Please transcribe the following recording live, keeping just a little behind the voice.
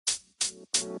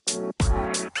Hello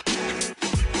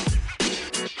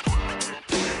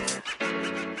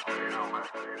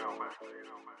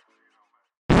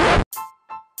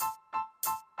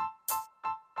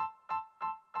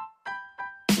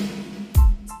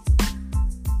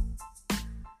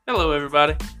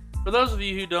everybody. For those of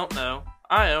you who don't know,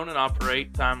 I own and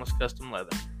operate Timeless Custom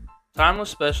Leather. Timeless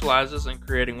specializes in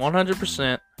creating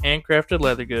 100% handcrafted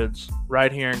leather goods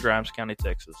right here in Grimes County,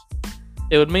 Texas.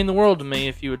 It would mean the world to me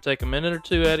if you would take a minute or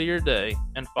two out of your day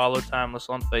and follow Timeless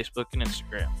on Facebook and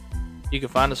Instagram. You can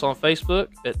find us on Facebook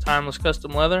at Timeless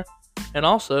Custom Leather and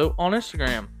also on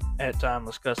Instagram at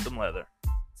Timeless Custom Leather.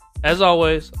 As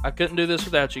always, I couldn't do this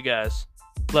without you guys.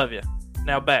 Love you.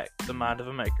 Now back to the Mind of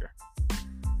a Maker.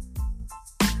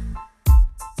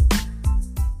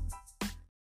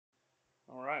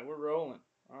 Alright, we're rolling.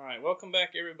 Alright, welcome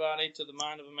back everybody to the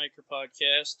Mind of a Maker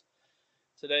podcast.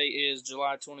 Today is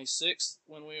July 26th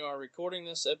when we are recording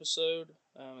this episode.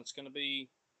 It's going to be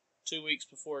 2 weeks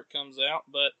before it comes out,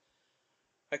 but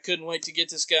I couldn't wait to get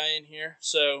this guy in here,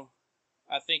 so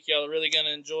I think y'all are really going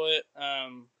to enjoy it.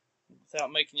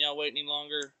 Without making y'all wait any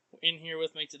longer, in here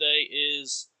with me today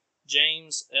is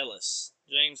James Ellis.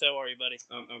 James, how are you, buddy?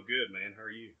 I'm good, man. How are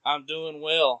you? I'm doing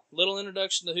well. Little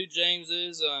introduction to who James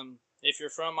is. If you're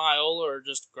from Iola or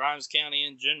just Grimes County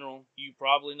in general, you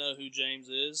probably know who James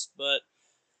is, but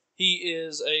he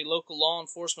is a local law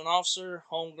enforcement officer,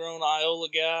 homegrown Iola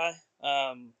guy,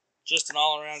 just an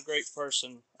all-around great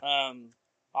person.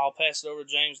 I'll pass it over to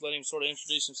James, let him sort of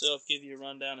introduce himself, give you a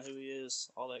rundown of who he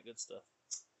is, all that good stuff.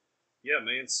 Yeah,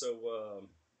 man. So,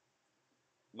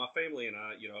 my family and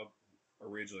I,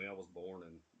 originally I was born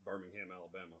in Birmingham,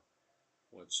 Alabama,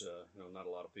 which, not a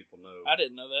lot of people know. I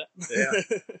didn't know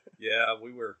that. Yeah,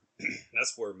 we were,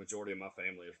 that's where the majority of my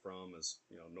family is from, is,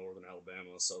 northern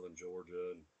Alabama, southern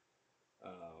Georgia, and,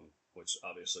 which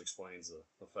obviously explains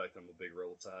the fact I'm a big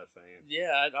Roll Tide fan.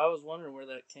 Yeah, I was wondering where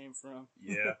that came from.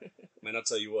 Yeah, man, I'll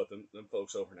tell you what, them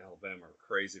folks over in Alabama are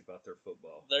crazy about their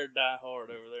football. They're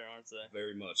die-hard over there, aren't they?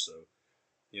 Very much so.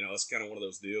 It's kind of one of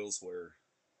those deals where,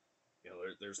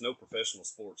 there's no professional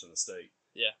sports in the state.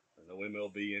 Yeah. No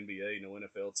MLB, NBA, no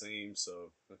NFL teams,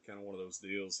 so it's kind of one of those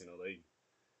deals,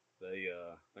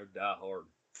 they're die hard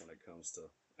when it comes to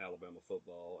Alabama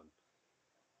football.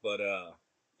 But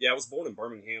I was born in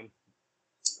Birmingham.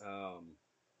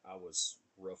 I was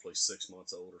roughly 6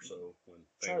 months old or so when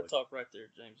Try to talk right there,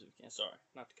 James, if you can. Sorry,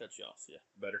 not to cut you off. Yeah.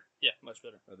 Better? Yeah, much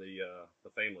better.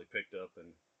 The family picked up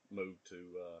and moved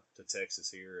to Texas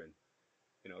here, and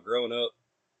growing up,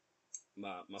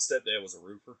 my stepdad was a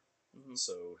roofer,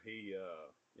 so he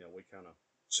we kind of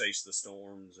chased the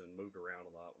storms and moved around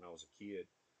a lot when I was a kid,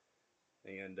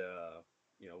 and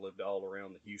lived all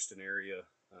around the Houston area.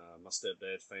 My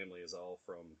stepdad's family is all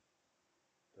from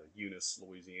the Eunice,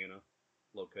 Louisiana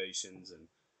locations, and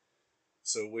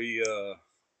so we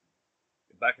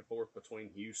back and forth between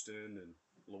Houston and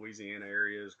Louisiana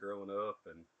areas growing up,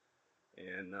 and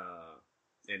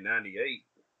in '98,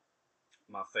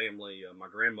 my family, my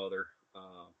grandmother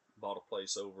bought a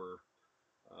place over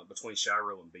between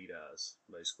Shiro and Beat Eyes,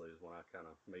 basically, is when I kind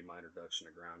of made my introduction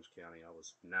to Grimes County. I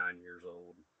was 9 years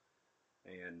old,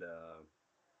 and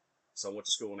so I went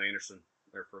to school in Anderson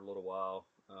there for a little while.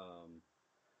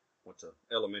 Went to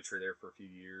elementary there for a few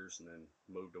years, and then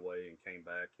moved away and came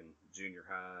back in junior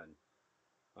high.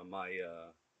 And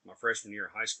my freshman year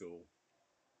of high school,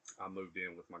 I moved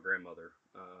in with my grandmother,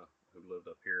 who lived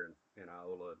up here in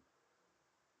Iola.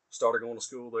 Started going to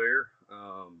school there.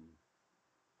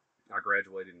 I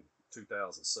graduated in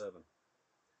 2007,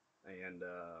 and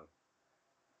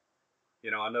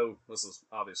I know this is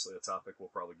obviously a topic we'll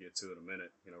probably get to in a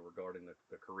minute, regarding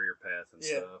the career path and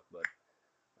stuff, but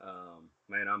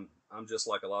man, I'm just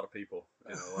like a lot of people.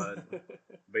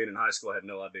 Being in high school, I had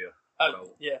no idea.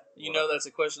 That's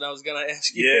a question I was gonna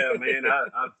ask you. Yeah, man,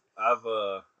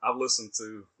 I've listened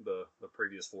to the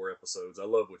previous 4 episodes. I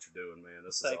love what you're doing, man.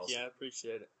 This is awesome. Thank you, I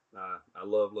appreciate it. I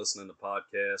love listening to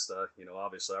podcasts.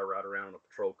 Obviously I ride around in a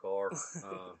patrol car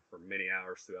for many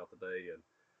hours throughout the day, and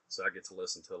so I get to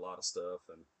listen to a lot of stuff,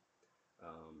 and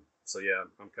so yeah,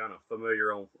 I'm kind of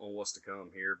familiar on what's to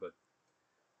come here. But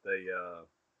they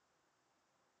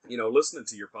listening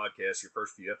to your podcast, your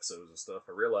first few episodes and stuff,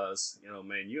 I realize,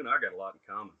 man, you and I got a lot in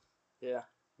common. Yeah.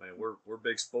 Man, we're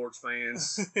big sports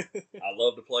fans. I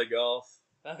love to play golf.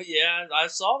 Yeah, I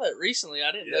saw that recently.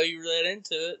 I didn't know you were that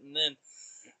into it, and then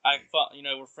I thought,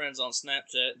 we're friends on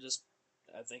Snapchat.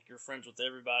 I think you're friends with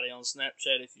everybody on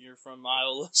Snapchat if you're from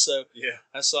Iola. So yeah,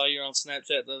 I saw you on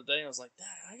Snapchat the other day, and I was like,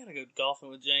 I gotta go golfing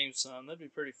with James, son. That'd be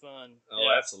pretty fun. Oh,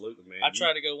 yeah. Absolutely, man. I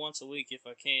try to go once a week if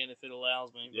I can, if it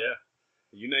allows me. Yeah.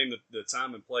 You name the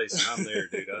time and place, and I'm there,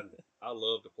 dude. I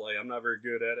love to play. I'm not very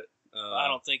good at it. I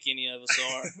don't think any of us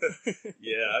are.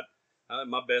 Yeah,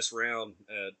 my best round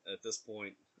at this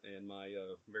point in my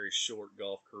very short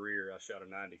golf career, I shot a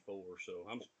 94. So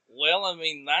I'm Well, I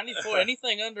mean, 94,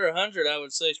 anything under 100, I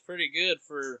would say is pretty good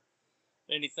for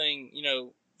anything,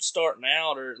 starting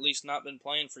out or at least not been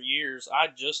playing for years. I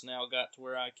just now got to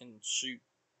where I can shoot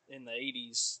in the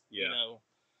 80s, yeah.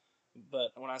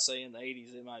 But when I say in the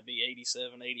 80s, it might be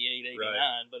 87, 88, 89.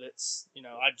 Right. But it's,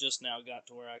 I just now got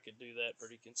to where I could do that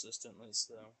pretty consistently.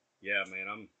 So Yeah,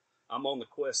 man, I'm on the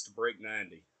quest to break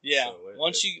 90. yeah, So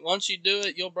once you do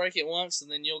it, you'll break it once, and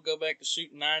then you'll go back to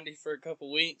shooting 90 for a couple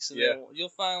weeks, and yeah, then it'll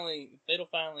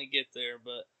finally get there.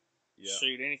 But yeah,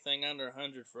 shoot, anything under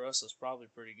 100 for us is probably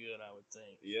pretty good, I would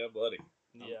think. yeah, buddy.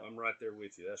 Yeah. I'm right there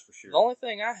with you. That's for sure. The only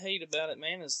thing I hate about it,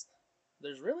 man, is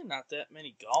there's really not that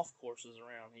many golf courses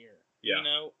around here. Yeah.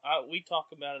 We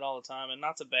talk about it all the time, and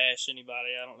not to bash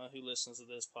anybody. I don't know who listens to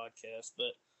this podcast,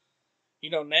 but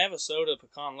Navasota,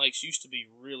 Pecan Lakes used to be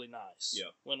really nice. Yeah.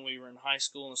 When we were in high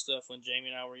school and stuff, when Jamie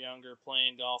and I were younger,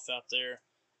 playing golf out there,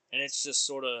 and it's just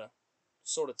sort of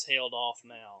tailed off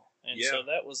now. And Yeah. so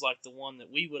that was like the one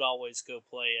that we would always go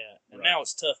play at. And Right. now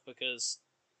it's tough because,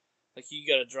 like, you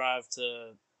got to drive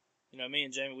to, me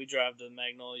and Jamie, we drive to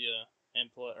Magnolia and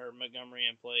play, or Montgomery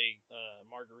and play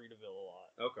Margaritaville a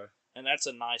lot. Okay. And that's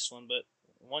a nice one, but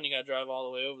one, you got to drive all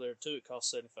the way over there, too. It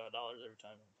costs $75 every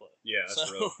time you play. Yeah,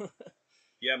 that's rough.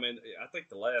 Yeah, man. I think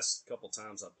the last couple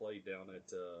times I played down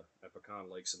at Pecan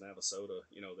Lakes in Navasota,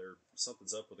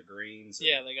 something's up with the greens. And,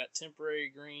 yeah, they got temporary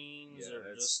greens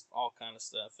or just all kind of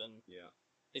stuff. And yeah,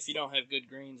 if you don't have good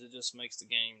greens, it just makes the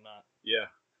game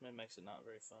it makes it not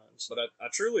very fun. So. But I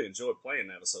truly enjoy playing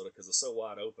Navasota because it's so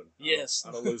wide open. Yes,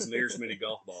 I don't lose near as many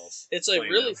golf balls. It's a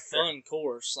really fun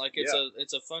course. Like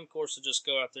it's a fun course to just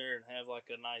go out there and have like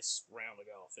a nice round of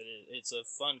golf. It's a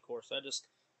fun course.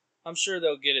 I'm sure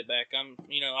they'll get it back.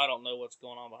 I don't know what's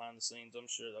going on behind the scenes. I'm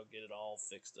sure they'll get it all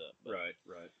fixed up. But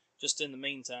Right. Just in the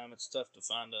meantime, it's tough to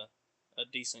find a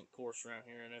decent course around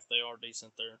here, and if they are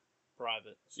decent, they're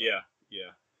private. So. Yeah.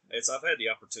 I've had the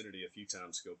opportunity a few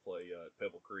times to go play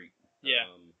Pebble Creek. Yeah.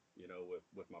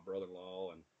 With my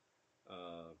brother-in-law and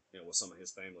with some of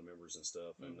his family members and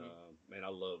stuff. And man, I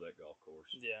love that golf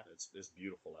course. Yeah, it's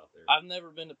beautiful out there. I've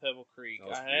never been to Pebble Creek.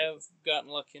 Oh, I have gotten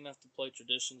lucky enough to play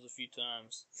Traditions a few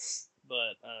times,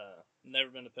 but never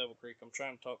been to Pebble Creek. I'm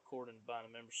trying to talk Cord into buying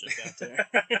a membership out there.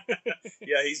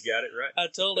 Yeah, he's got it right. I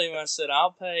told him, I said,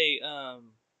 I'll pay.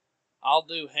 I'll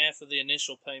do half of the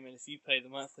initial payment if you pay the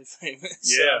monthly payment.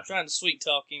 Yeah. So I'm trying to sweet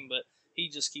talk him, but he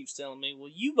just keeps telling me,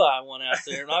 well, you buy one out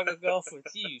there and I'll go golf with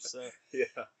you. So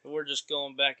yeah, we're just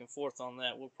going back and forth on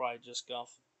that. We'll probably just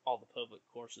golf all the public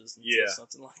courses until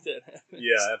something like that happens.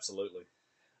 Yeah, absolutely.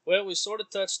 Well, we sort of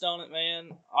touched on it,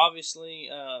 man. Obviously,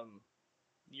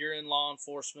 you're in law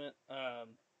enforcement.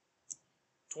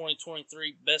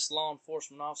 2023 best law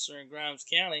enforcement officer in Grimes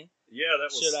County. Yeah,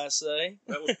 should I say?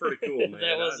 That was pretty cool, man.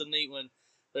 That was a neat one.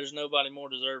 There's nobody more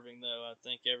deserving, though. I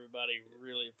think everybody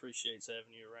really appreciates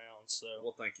having you around. So,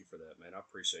 well, thank you for that, man. I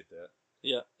appreciate that.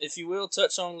 Yeah, if you will,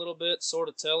 touch on a little bit, sort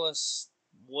of tell us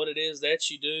what it is that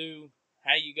you do,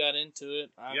 how you got into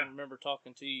it. I remember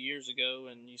talking to you years ago,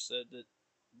 and you said that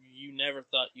you never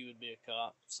thought you would be a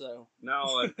cop. So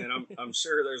no, and I'm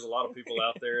sure there's a lot of people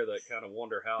out there that kind of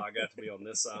wonder how I got to be on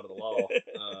this side of the law.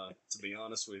 To be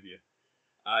honest with you,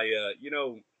 I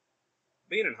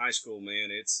being in high school, man,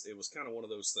 it was kind of one of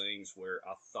those things where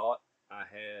I thought I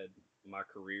had my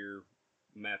career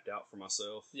mapped out for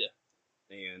myself. Yeah.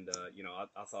 And,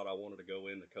 I thought I wanted to go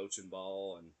into coaching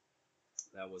ball, and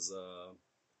that was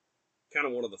kind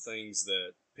of one of the things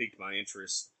that piqued my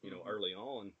interest, early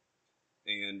on.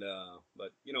 And,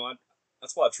 but,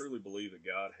 that's why I truly believe that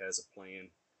God has a plan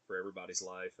for everybody's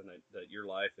life, and that your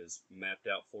life is mapped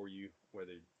out for you,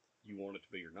 whether you want it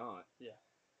to be or not. Yeah.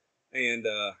 And,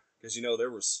 because, there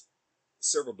was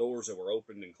several doors that were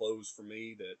opened and closed for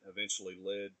me that eventually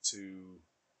led to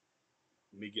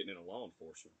me getting into law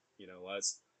enforcement.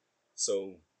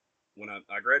 So when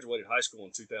I graduated high school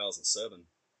in 2007,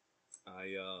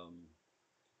 I'd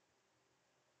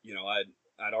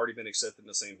already been accepted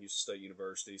to Sam Houston State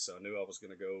University, so I knew I was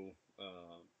going to go,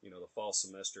 the fall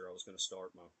semester, I was going to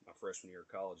start my freshman year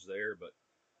of college there, but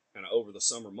kind of over the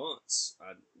summer months,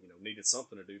 I needed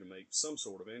something to do to make some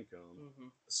sort of income. Mm-hmm.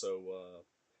 So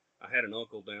I had an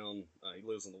uncle down. He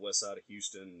lives on the west side of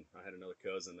Houston. I had another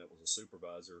cousin that was a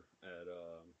supervisor at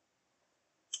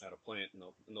a plant in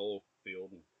the oil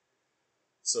field. And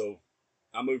so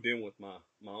I moved in with my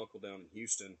uncle down in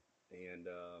Houston, and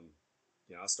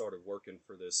I started working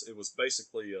for this. It was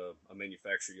basically a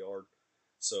manufacturing yard.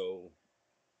 So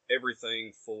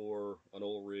everything for an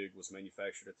oil rig was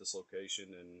manufactured at this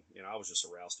location, and I was just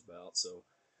aroused about. So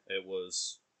it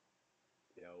was,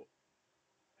 you know,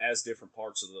 as different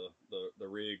parts of the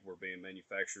rig were being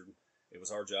manufactured, it was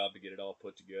our job to get it all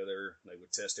put together. They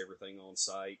would test everything on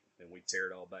site, and we'd tear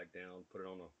it all back down, put it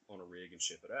on a rig, and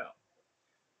ship it out.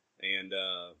 And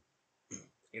that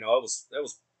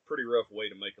was pretty rough way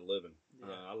to make a living.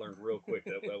 Yeah. I learned real quick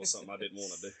that was something I didn't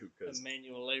want to do because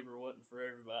manual labor wasn't for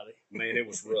everybody. Man, it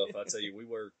was rough. I tell you, we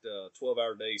worked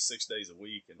 12-hour days, 6 days a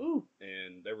week, Ooh.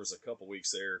 and there was a couple weeks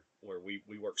there where we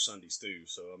worked Sundays too.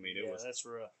 So I mean, that's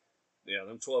rough. Yeah,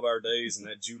 them 12-hour days and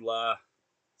that July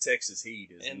Texas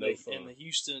heat is no fun. And the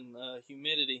Houston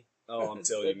humidity. Oh, I'm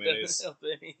telling you, man, doesn't help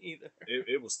any either.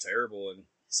 It was terrible, and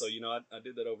so I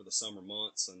did that over the summer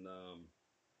months, and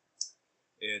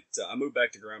I moved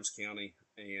back to Grimes County,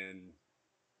 and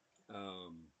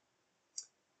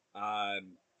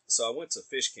I went to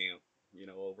fish camp,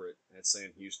 over at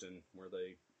Sam Houston, where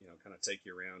they kind of take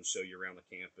you around, show you around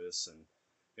the campus, and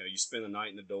you spend the night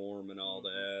in the dorm and all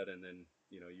that, and then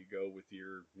you go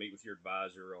meet with your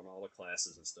advisor on all the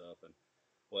classes and stuff. And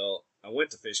well, I went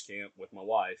to fish camp with my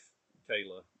wife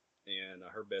Kayla and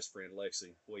her best friend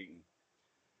Lexi Wheaton.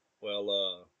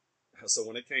 Well, so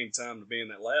when it came time to be in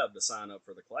that lab to sign up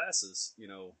for the classes,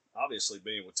 obviously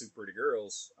being with two pretty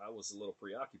girls, I was a little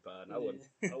preoccupied, and I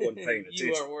wasn't paying attention.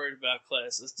 You weren't worried about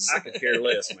classes. I could care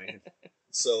less, man.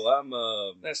 So I'm.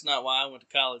 That's not why I went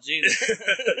to college either.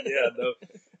 Yeah, no,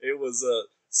 it was.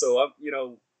 So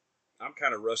I'm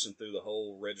kind of rushing through the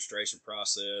whole registration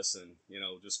process, and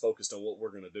just focused on what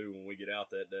we're going to do when we get out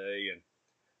that day. And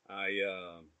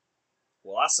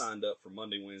I signed up for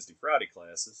Monday, Wednesday, Friday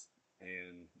classes,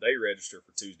 and they register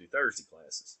for Tuesday, Thursday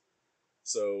classes.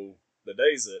 So the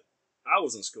days that I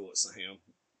was in school at Sam,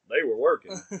 they were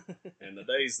working, and the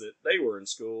days that they were in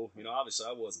school, obviously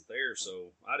I wasn't there,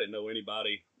 so I didn't know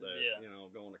anybody that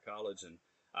going to college, and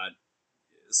I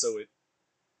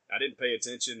didn't pay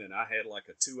attention, and I had like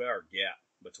a 2-hour gap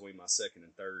between my second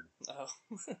and third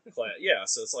class. Yeah,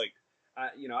 so it's like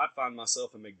I'd find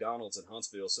myself in McDonald's in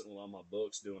Huntsville sitting with all my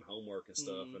books doing homework and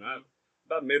stuff, and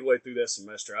about midway through that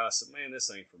semester, I said, "Man,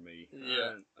 this ain't for me."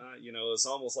 Yeah. It's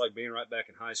almost like being right back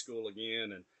in high school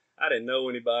again, and I didn't know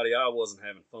anybody. I wasn't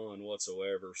having fun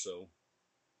whatsoever. So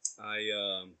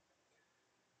I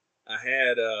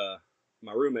had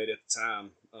my roommate at the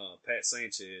time, Pat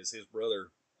Sanchez. His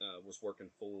brother was working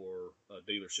for a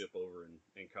dealership over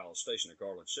in College Station at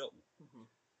Garland Shelton,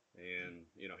 and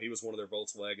he was one of their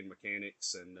Volkswagen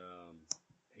mechanics, and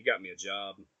he got me a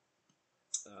job.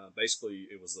 Basically,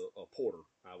 it was a porter.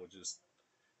 I would just,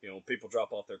 when people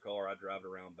drop off their car, I'd drive it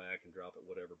around back and drop it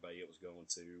whatever bay it was going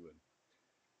to.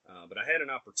 And but I had an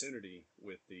opportunity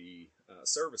with the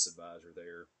service advisor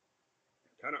there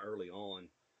kind of early on.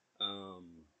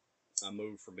 I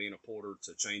moved from being a porter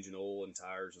to changing oil and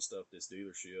tires and stuff at this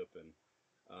dealership, and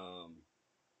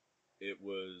it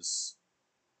was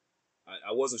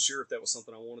I wasn't sure if that was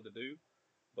something I wanted to do,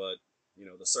 but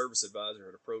the service advisor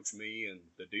had approached me, and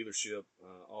the dealership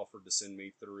offered to send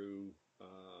me through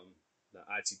the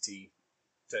ITT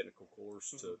technical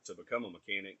course to become a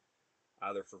mechanic,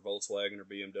 either for Volkswagen or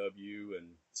BMW.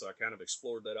 And so I kind of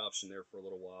explored that option there for a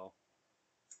little while.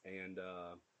 And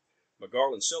but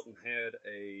Garland Shelton had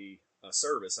a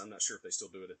service. I'm not sure if they still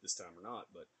do it at this time or not,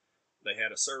 but they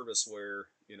had a service where,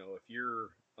 if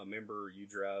you're a member, you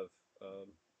drive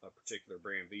a particular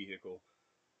brand vehicle,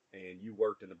 and you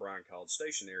worked in the Bryan College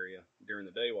Station area during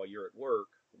the day while you're at work,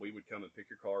 we would come and pick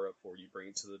your car up for you, bring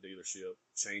it to the dealership,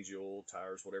 change the oil,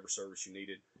 tires, whatever service you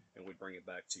needed, and we'd bring it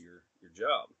back to your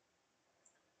job.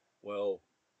 Well,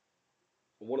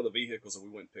 one of the vehicles that we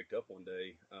went and picked up one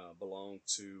day belonged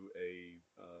to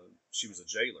she was a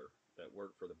jailer that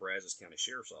worked for the Brazos County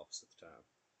Sheriff's Office at the time.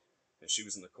 And she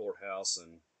was in the courthouse,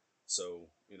 and so,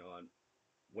 I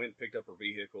went and picked up her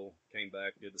vehicle, came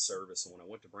back, did the service, and when I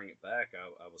went to bring it back,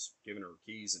 I was giving her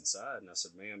keys inside, and I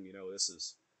said, "Ma'am, this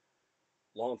is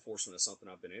law enforcement is something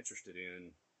I've been interested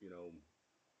in,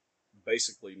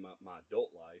 basically my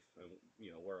adult life, and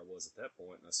where I was at that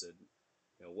point." And I said,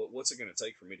 what's it going to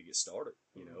take for me to get started,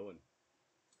 and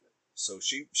so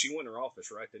she went in her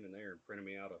office right then and there and printed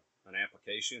me out an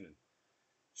application, and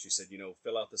she said,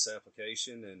 fill out this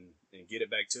application and get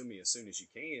it back to me as soon as you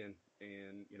can,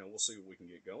 and we'll see what we can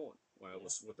get going. Well, it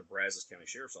was with the Brazos County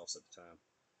Sheriff's Office at the time.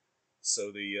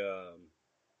 So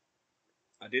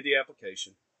I did the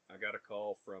application. I got a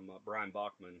call from Brian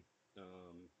Bachman,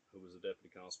 who was a deputy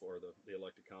constable, or the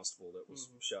elected constable that was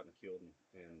shot and killed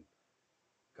in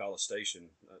College Station.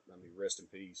 I mean, rest in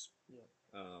peace. Yeah.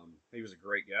 He was a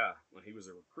great guy. He was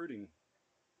a recruiting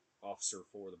officer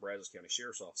for the Brazos County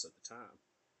Sheriff's Office at the time.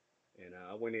 And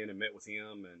I went in and met with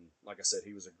him, and like I said,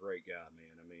 he was a great guy,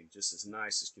 man. I mean, just as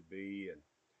nice as could be. And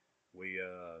we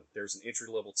there's an entry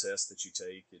level test that you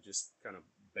take, it just kind of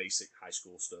basic high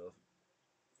school stuff.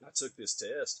 I took this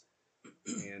test,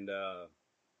 and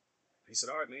he said,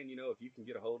 "All right, man. If you can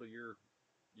get a hold of your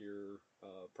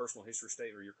personal history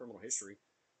statement or your criminal history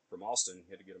from Austin, you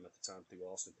had to get them at the time through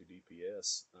Austin through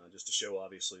DPS, just to show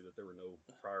obviously that there were no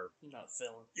prior." You're not a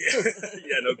felon. Yeah,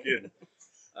 yeah, no kidding.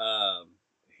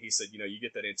 He said, you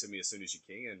get that into me as soon as you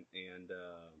can, and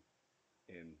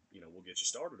we'll get you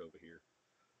started over here.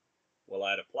 Well,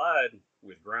 I'd applied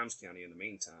with Grimes County in the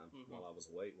meantime while I was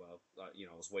waiting.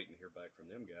 I was waiting to hear back from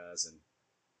them guys,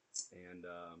 and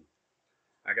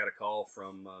I got a call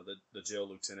from the jail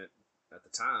lieutenant at the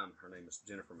time. Her name is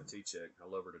Jennifer Matichek. I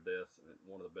love her to death.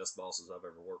 One of the best bosses I've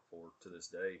ever worked for to this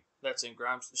day. That's in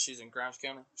Grimes. She's in Grimes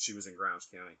County. She was in Grimes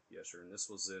County, yes, sir. And this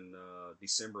was in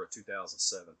December of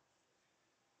 2007.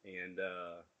 And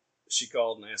she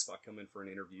called and asked if I'd come in for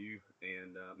an interview.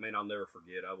 And man, I'll never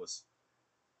forget. I was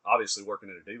obviously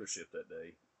working at a dealership that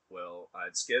day. Well, I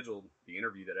had scheduled the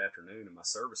interview that afternoon, and my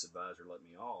service advisor let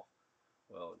me off.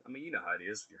 Well, I mean, you know how it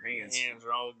is with your hands. Your hands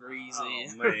are all greasy.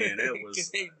 Oh, man, it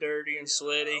was dirty and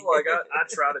sweaty. Like I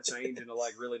try to change into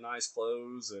like really nice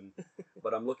clothes,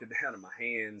 but I'm looking down at my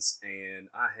hands, and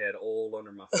I had oil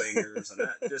under my fingers, and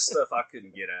just stuff I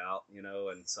couldn't get out,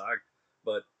 and so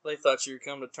but they thought you were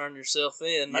coming to turn yourself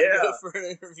in, not go for an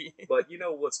interview. But you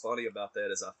know what's funny about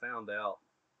that is I found out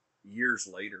years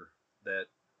later that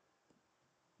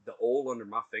the oil under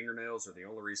my fingernails are the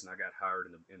only reason I got hired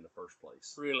in the first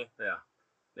place. Really? Yeah.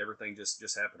 Everything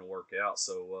just happened to work out.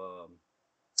 So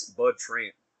Bud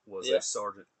Trent was a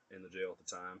sergeant in the jail at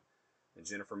the time, and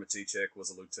Jennifer Matichek was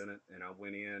a lieutenant. And I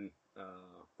went in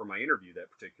for my interview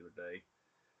that particular day,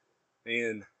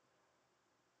 and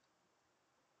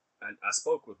I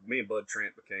spoke with me and Bud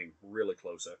Trent became really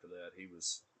close after that. He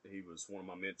was one of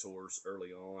my mentors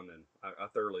early on, and I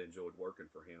thoroughly enjoyed working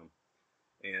for him.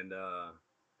 And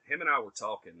him and I were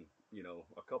talking,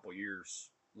 a couple years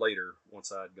later,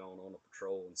 once I had gone on a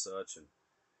patrol and such, and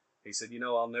he said,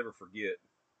 I'll never forget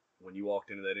when you walked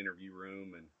into that interview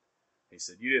room, and he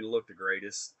said, you didn't look the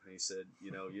greatest. And he said,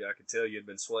 I could tell you'd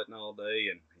been sweating all day,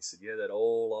 and he said, you had that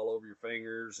oil all over your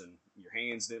fingers, and your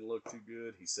hands didn't look too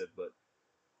good. He said, but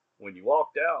when you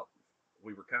walked out,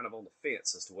 we were kind of on the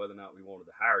fence as to whether or not we wanted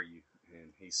to hire you.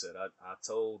 And he said, I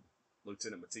told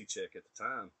Lieutenant Matichek at the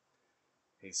time,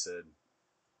 he said,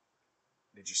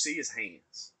 did you see his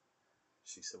hands?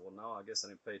 She said, well, no, I guess I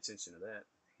didn't pay attention to that.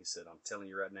 He said, I'm telling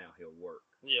you right now, he'll work.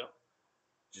 Yeah.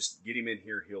 Just get him in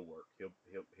here, he'll work.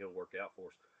 He'll work out for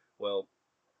us. Well,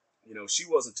 she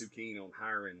wasn't too keen on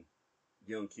hiring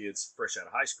young kids fresh out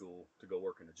of high school to go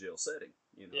work in a jail setting.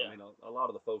 I mean, a lot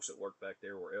of the folks that worked back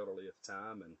there were elderly at the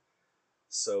time, and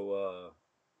so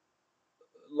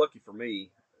lucky for me,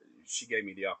 she gave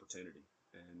me the opportunity.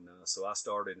 And so I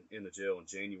started in the jail in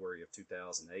January of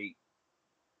 2008,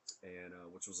 and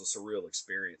which was a surreal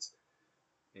experience.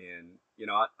 And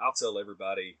I'll tell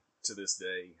everybody to this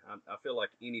day, I feel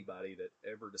like anybody that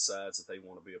ever decides that they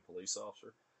want to be a police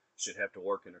officer should have to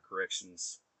work in a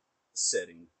corrections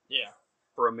setting. Yeah.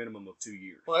 For a minimum of 2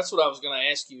 years. Well, that's what I was going to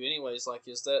ask you anyways. Like,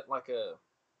 is that like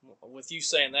with you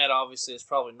saying that, obviously it's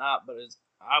probably not, but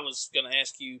I was going to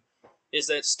ask you, is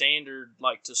that standard,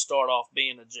 like, to start off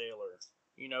being a jailer?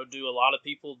 Do a lot of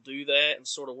people do that and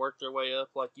sort of work their way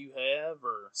up like you have,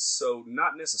 or? So,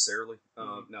 not necessarily.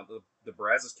 Now, the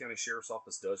Brazos County Sheriff's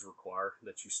Office does require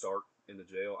that you start in the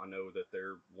jail. I know that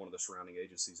they're one of the surrounding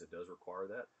agencies that does require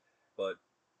that, but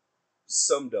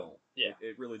some don't. Yeah.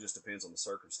 It really just depends on the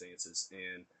circumstances.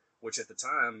 And which at the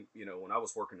time, when I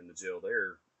was working in the jail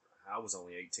there, I was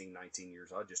only 18, 19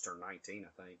 years old. I just turned 19,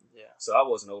 I think. Yeah. So I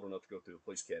wasn't old enough to go through a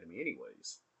police academy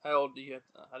anyways. How old do you have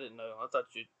to, I didn't know.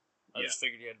 I just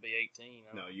figured you had to be 18.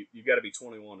 No, you got to be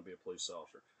 21 to be a police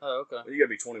officer. Oh, okay. Well, you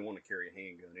got to be 21 to carry a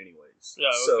handgun anyways. Yeah,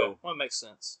 okay. So, well, it makes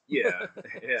sense. Yeah,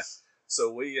 yeah.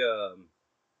 So we,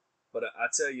 but I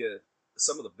tell you,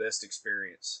 some of the best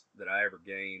experience that I ever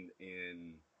gained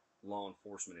in law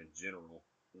enforcement in general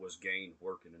was gained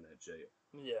working in that jail.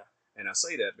 Yeah. And I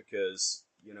say that because,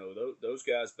 those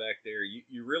guys back there,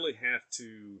 you really have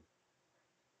to,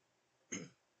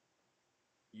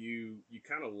 you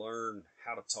kind of learn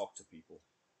how to talk to people.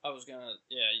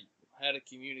 How to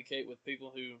communicate with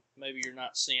people who maybe you're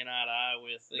not seeing eye to eye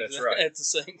with. That's right. At the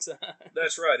same time.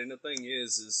 That's right. And the thing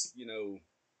is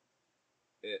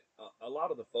a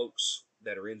lot of the folks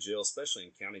that are in jail, especially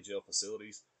in county jail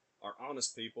facilities, are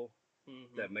honest people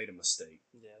that made a mistake.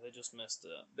 Yeah, they just messed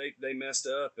up. They messed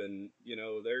up, and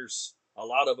there's a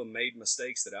lot of them made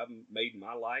mistakes that I've made in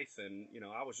my life, and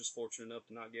I was just fortunate enough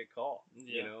to not get caught.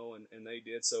 Yeah. And they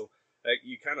did. So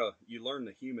you learn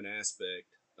the human aspect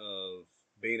of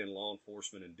being in law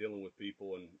enforcement and dealing with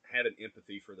people and having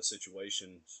empathy for the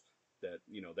situations that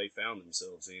they found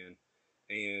themselves in,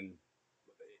 and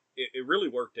it really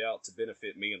worked out to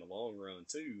benefit me in the long run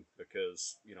too,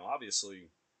 because obviously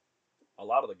a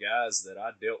lot of the guys that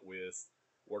I dealt with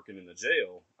working in the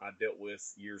jail, I dealt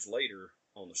with years later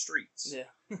on the streets.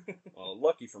 Yeah.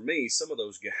 Lucky for me, some of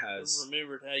those guys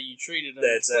remembered how you treated them.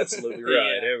 That's absolutely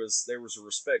right. Yeah. There was a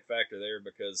respect factor there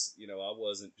because I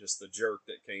wasn't just the jerk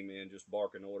that came in just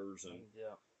barking orders and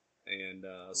yeah. And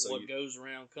so what goes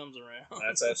around comes around.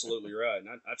 That's absolutely right. And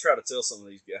I try to tell some of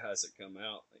these guys that come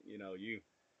out,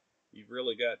 you've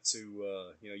really got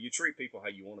to you treat people how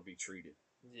you want to be treated.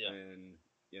 Yeah. And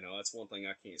that's one thing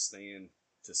I can't stand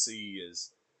to see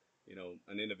is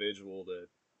an individual that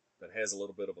has a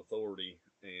little bit of authority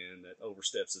and that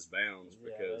oversteps his bounds,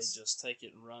 because they just take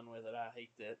it and run with it. I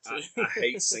hate that too. I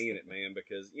hate seeing it, man,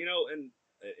 because and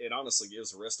it honestly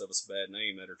gives the rest of us a bad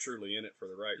name that are truly in it for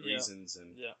the right reasons.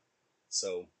 And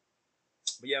so,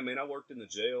 but yeah, man, I worked in the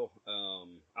jail.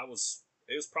 It was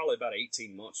probably about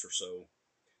 18 months or so.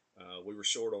 We were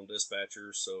short on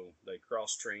dispatchers, so they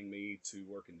cross-trained me to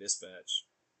work in dispatch.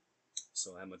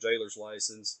 So I had my jailer's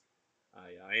license.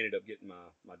 I ended up getting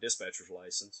my dispatcher's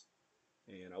license,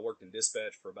 and I worked in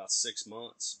dispatch for about 6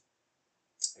 months.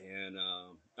 And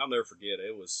I'll never forget,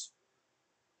 it was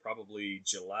probably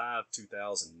July of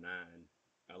 2009.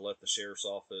 I left the sheriff's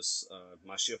office.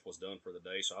 My shift was done for the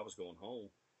day, so I was going home.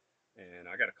 And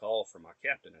I got a call from my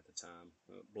captain at the time,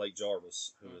 Blake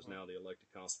Jarvis, who is now the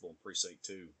elected constable in Precinct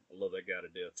 2. I love that guy to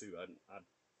death, too. I'd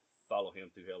follow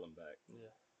him through hell and back.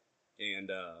 Yeah.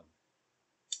 And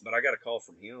but I got a call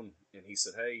from him, and he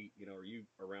said, "Hey, are you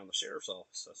around the sheriff's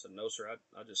office?" I said, "No, sir.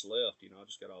 I just left. I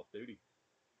just got off duty."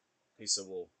 He said,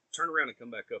 "Well, turn around and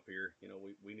come back up here.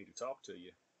 We need to talk to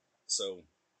you." So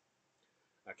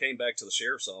I came back to the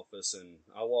sheriff's office, and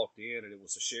I walked in, and it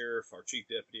was the sheriff, our chief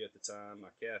deputy at the time, my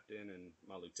captain, and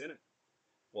my lieutenant.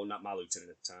 Well, not my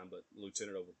lieutenant at the time, but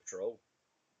lieutenant over patrol.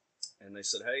 And they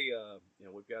said, "Hey,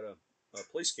 we've got a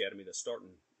police academy that's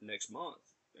starting next month.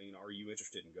 Are you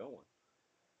interested in going?"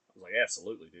 I was like,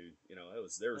 "Absolutely, dude."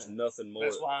 There was nothing more.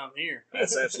 That's why I'm here.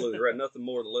 That's absolutely right. Nothing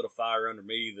more that lit a fire under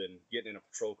me than getting in a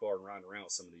patrol car and riding around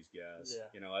with some of these guys.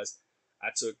 Yeah. As I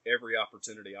took every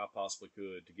opportunity I possibly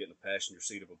could to get in the passenger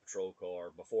seat of a patrol car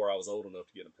before I was old enough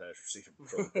to get in the passenger seat of a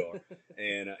patrol car,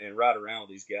 and ride around with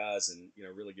these guys and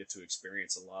really get to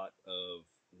experience a lot of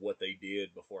what they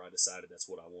did before I decided that's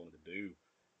what I wanted to do.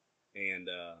 And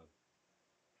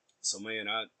so, man,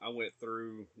 I went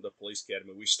through the police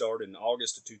academy. We started in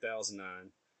August of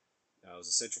 2009. I was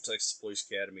a Central Texas Police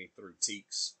Academy through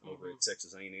TEACS over at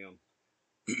Texas A&M.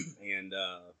 And,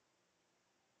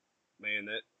 man,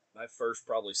 that first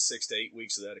probably 6 to 8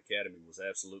 weeks of that academy was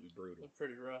absolutely brutal.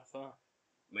 Pretty rough, huh?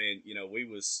 Man, we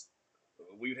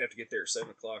would have to get there at 7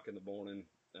 o'clock in the morning.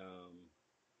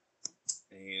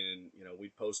 And,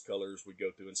 we'd post colors. We'd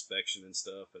go through inspection and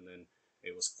stuff. And then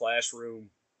it was classroom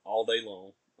all day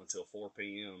long until 4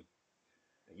 p.m.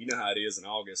 And you know how it is in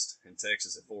August in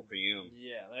Texas at 4 p.m.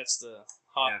 Yeah, that's the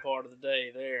hot part of the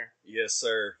day there. Yes,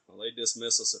 sir. Well, they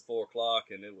dismissed us at 4 o'clock,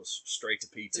 and it was straight to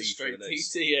PT. Straight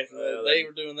PT after that. They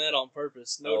were doing that on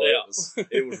purpose, no doubt.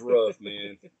 It was rough,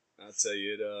 man. I tell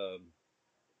you,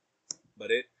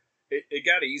 but it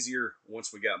got easier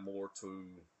once we got more to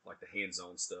like the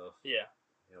hands-on stuff. Yeah.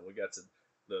 We got to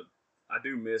I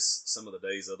do miss some of the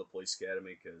days of the police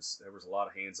academy because there was a lot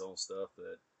of hands-on stuff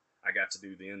that I got to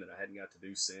do then that I hadn't got to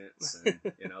do since. And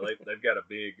they've got a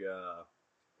big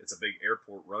it's a big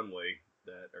airport runway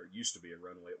or used to be a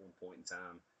runway at one point in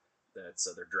time. That's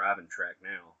their driving track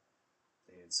now.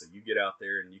 And so you get out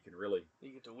there and you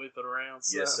get to whip it around.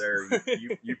 So. Yes, sir.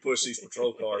 You push these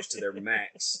patrol cars to their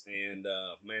max, and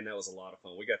man, that was a lot of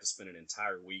fun. We got to spend an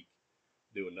entire week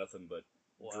doing nothing but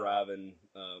driving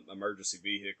emergency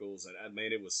vehicles, and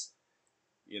man, it was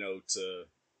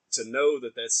to know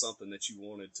that that's something that you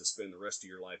wanted to spend the rest of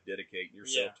your life dedicating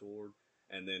yourself toward,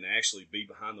 and then actually be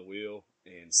behind the wheel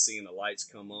and seeing the lights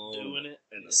come on, doing it,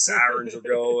 and the sirens are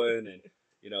going, and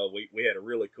we had a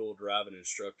really cool driving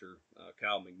instructor,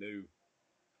 Kyle McNew,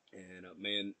 and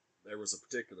man, there was a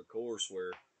particular course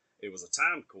where it was a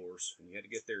timed course, and you had to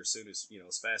get there as soon as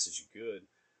as fast as you could,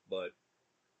 but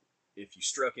if you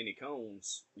struck any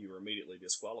cones, you were immediately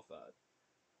disqualified.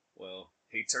 Well,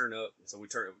 he turned up, so we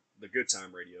turned the good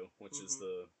time radio, which is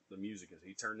the music.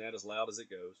 He turned that as loud as it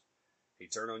goes. He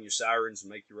turned on your sirens and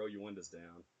make you roll your windows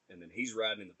down. and then he's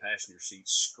riding in the passenger seat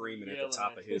screaming at the Yelling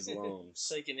top at of you. his lungs.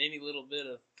 Taking any little bit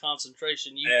of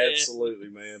concentration you Absolutely,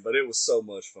 man. But it was so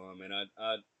much fun, man.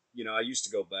 I used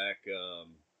to go back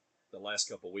the last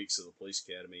couple of weeks of the police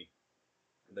academy.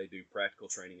 They do practical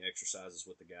training exercises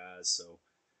with the guys, so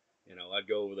I'd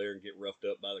go over there and get roughed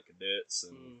up by the cadets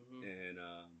and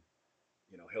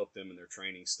help them in their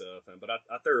training stuff. But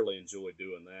I thoroughly enjoyed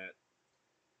doing that.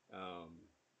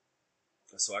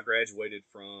 So I graduated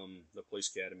from the police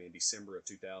academy in December of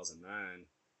 2009.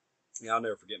 Yeah, I'll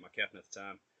never forget my captain at the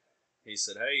time. He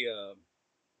said, "Hey,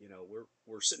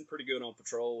 we're sitting pretty good on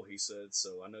patrol." He said,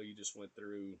 "So I know you just went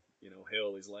through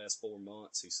hell these last 4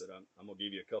 months." He said, "I'm gonna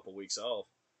give you a couple weeks off."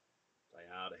 Like,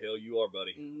 how the hell you are,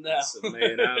 buddy? No. I said,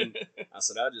 "Man,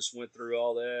 I just went through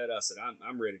all that." I said,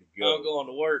 I'm ready to go. I'm going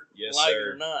to work, yes, like sir.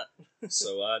 it or not.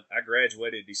 So I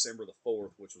graduated December the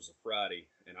 4th, which was a Friday,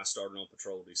 and I started on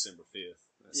patrol December 5th,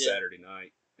 Saturday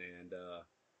night. And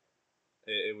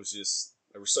it was just,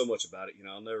 there was so much about it.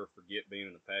 I'll never forget being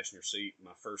in the passenger seat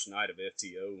my first night of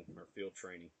FTO, our field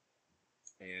training.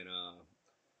 And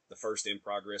the first in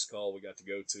progress call we got to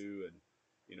go to, and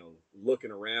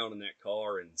looking around in that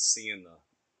car and seeing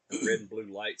the red and blue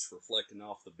lights reflecting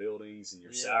off the buildings and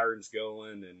your sirens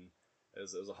going, and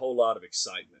there's a whole lot of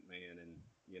excitement, man. And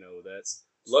that's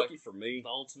it's lucky for me. The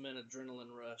ultimate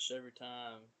adrenaline rush every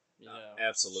time.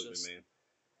 Absolutely, man.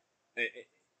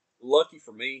 Lucky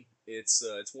for me, it's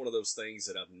one of those things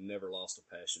that I've never lost a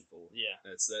passion for. Yeah,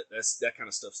 that kind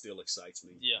of stuff still excites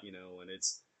me. Yeah, and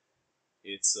it's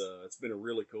been a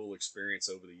really cool experience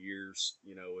over the years.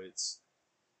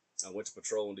 I went to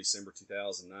patrol in December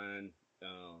 2009.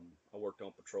 I worked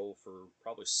on patrol for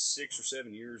probably 6 or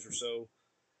 7 years or so.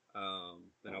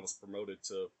 Then I was promoted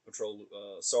to patrol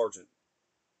sergeant,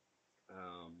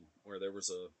 where there was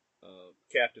a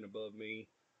captain above me,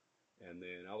 and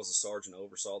then I was a sergeant. I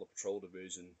oversaw the patrol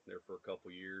division there for a couple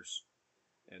years,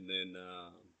 and then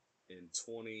in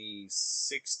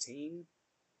 2016,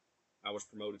 I was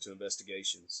promoted to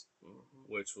investigations,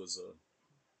 which was a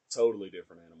totally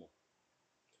different animal.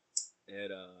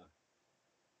 And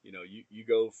you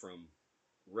go from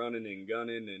running and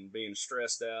gunning and being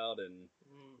stressed out and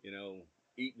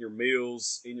eating your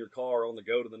meals in your car on the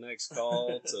go to the next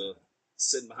call to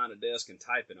sitting behind a desk and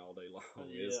typing all day long.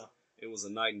 It was a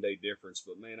night and day difference,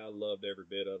 but man, I loved every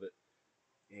bit of it.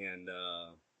 And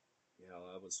I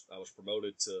was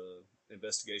promoted to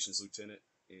investigations lieutenant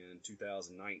in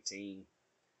 2019,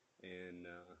 and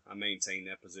I maintained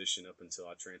that position up until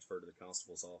I transferred to the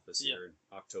constable's office here in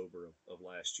October of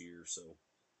last year. So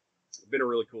it's been a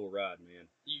really cool ride, man.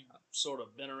 You've sort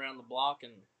of been around the block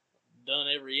and done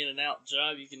every in and out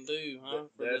job you can do, huh?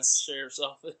 For the sheriff's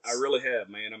office. I really have,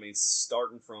 man. I mean,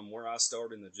 starting from where I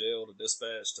started in the jail to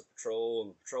dispatch to patrol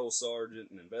and the patrol sergeant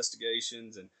and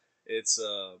investigations, and it's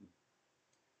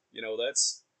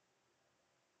that's.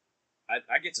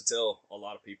 I get to tell a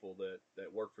lot of people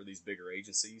that work for these bigger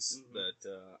agencies that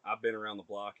I've been around the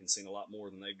block and seen a lot more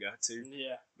than they've got to.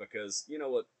 Yeah. Because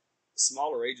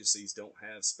smaller agencies don't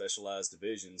have specialized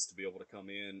divisions to be able to come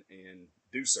in and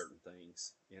do certain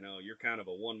things. You're kind of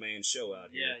a one-man show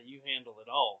out here. Yeah, you handle it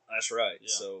all. That's right. Yeah.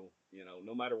 So,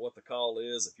 no matter what the call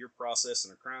is, if you're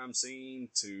processing a crime scene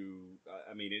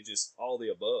it just all the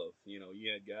above.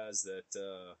 You had guys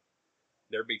that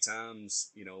there'd be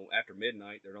times, after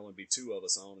midnight, there'd only be 2 of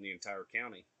us on in the entire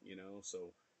county,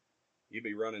 so you'd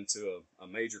be running to a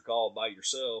major call by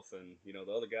yourself, and,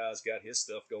 the other guy's got his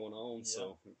stuff going on,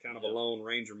 so kind of a Lone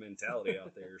Ranger mentality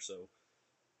out there, so,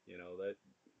 that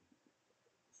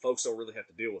folks don't really have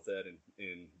to deal with that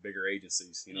in bigger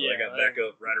agencies. They got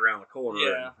backup right around the corner.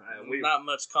 Yeah, and not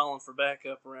much calling for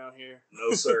backup around here.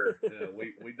 No, sir.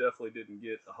 We definitely didn't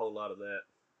get a whole lot of that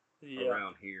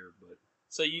around here, but...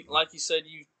 So you, like you said,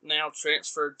 you now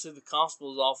transferred to the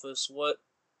constable's office. What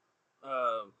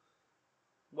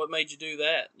made you do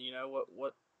that?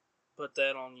 What put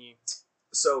that on you?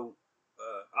 So,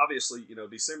 obviously,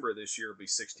 December of this year will be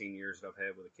 16 years that I've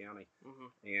had with the county,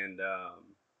 and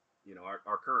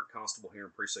our current constable here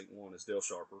in Precinct 1 is Dale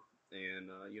Sharper,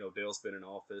 and Dale's been in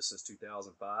office since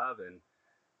 2005, and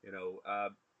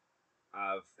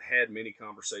I've had many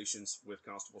conversations with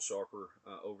Constable Sharper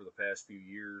over the past few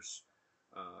years.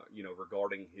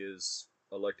 Regarding his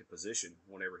elected position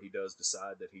whenever he does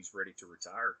decide that he's ready to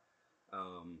retire.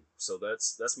 So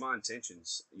that's my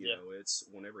intentions. It's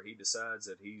whenever he decides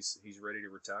that he's ready to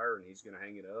retire and he's going to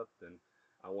hang it up, then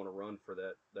I want to run for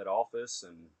that office,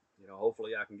 and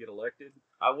hopefully I can get elected.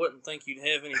 I wouldn't think you'd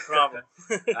have any problem.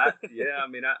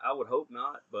 I would hope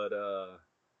not, but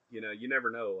you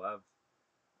never know.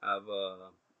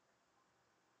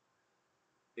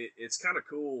 It's kind of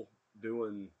cool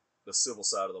doing the civil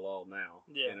side of the law now.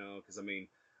 Yeah. Because I mean,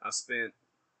 I've spent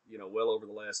well over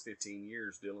the last 15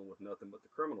 years dealing with nothing but the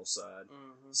criminal side.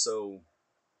 Mm-hmm. So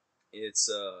it's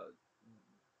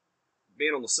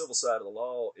being on the civil side of the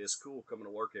law is cool coming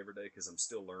to work every day because I'm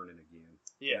still learning again.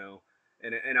 Yeah.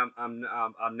 And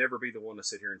I'll never be the one to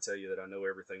sit here and tell you that I know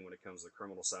everything when it comes to the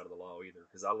criminal side of the law either,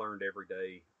 because I learned every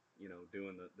day,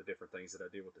 doing the different things that I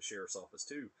did with the sheriff's office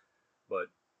too. But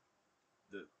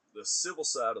the civil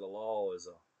side of the law is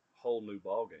a whole new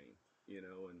ball game,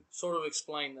 and Sort of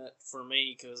explain that for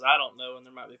me, because I don't know, and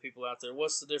there might be people out there.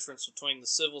 What's the difference between the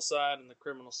civil side and the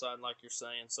criminal side, like you're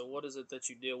saying? So, what is it that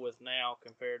you deal with now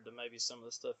compared to maybe some of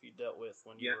the stuff you dealt with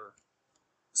when you were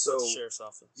with the sheriff's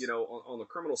office? On the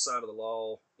criminal side of the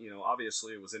law,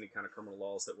 obviously it was any kind of criminal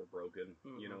laws that were broken,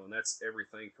 Mm-hmm. and that's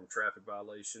everything from traffic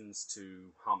violations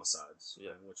to homicides,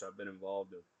 which I've been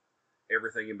involved in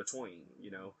everything in between,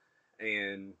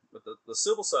 but the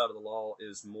civil side of the law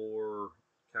is more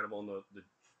kind of on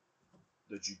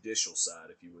the judicial side,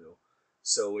 if you will.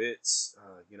 So it's,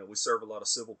 we serve a lot of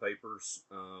civil papers.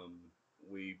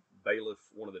 We bailiff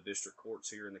one of the district courts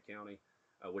here in the county,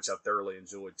 which I've thoroughly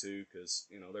enjoyed too, because,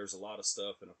 there's a lot of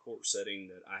stuff in a court setting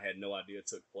that I had no idea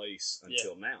took place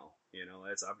until now.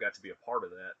 I've got to be a part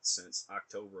of that since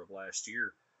October of last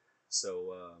year.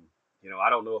 So, I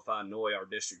don't know if I annoy our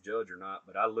district judge or not,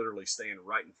 but I literally stand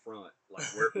right in front, like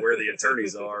where the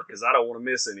attorneys are, because I don't want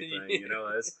to miss anything.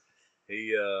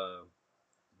 He,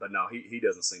 but no, he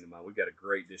doesn't seem to mind. We've got a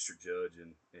great district judge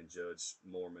and Judge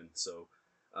Mormon. So,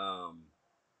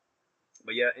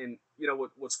 but yeah, and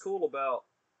what's cool about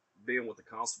being with the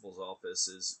constable's office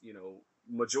is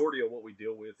majority of what we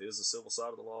deal with is the civil side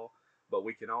of the law, but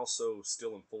we can also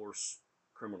still enforce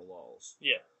criminal laws.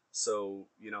 Yeah. So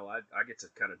I get to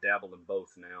kind of dabble in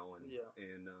both now,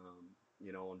 and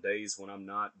on days when I'm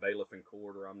not bailiff in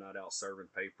court or I'm not out serving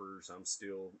papers, I'm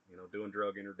still doing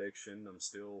drug interdiction. I'm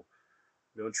still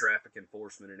doing traffic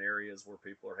enforcement in areas where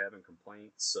people are having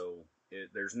complaints. So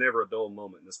there's never a dull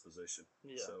moment in this position.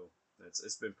 Yeah. So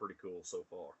it's been pretty cool so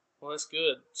far. Well, that's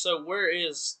good. So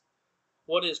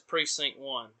what is Precinct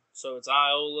 1? So it's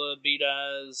Iola,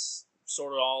 Beedize,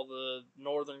 sort of all the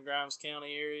northern Grimes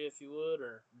County area, if you would,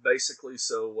 or? Basically,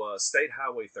 so State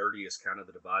Highway 30 is kind of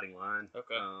the dividing line.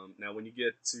 Okay. Now, when you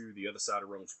get to the other side of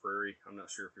Rome's Prairie, I'm not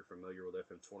sure if you're familiar with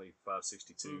FM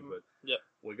 2562, but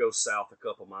we go south a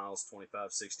couple miles,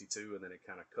 2562, and then it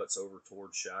kind of cuts over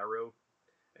towards Shiro,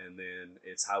 and then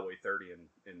it's Highway 30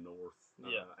 in north,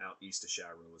 out east of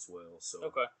Shiro as well. So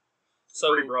okay.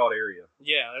 So pretty broad area.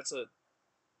 Yeah, that's a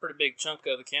pretty big chunk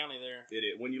of the county there.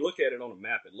 When you look at it on a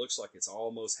map, it looks like it's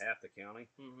almost half the county.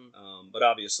 Mm-hmm. But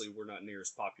obviously, we're not near as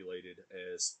populated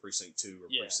as Precinct 2 or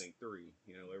Precinct 3.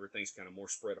 Everything's kind of more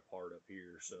spread apart up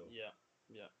here. So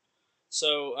yeah.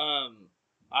 So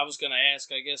I was going to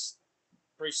ask, I guess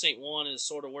Precinct 1 is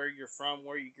sort of where you're from,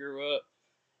 where you grew up.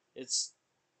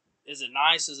 Is it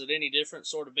nice? Is it any different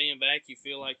sort of being back? You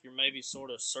feel like you're maybe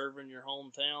sort of serving your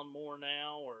hometown more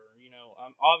now? Or,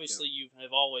 obviously you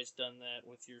have always done that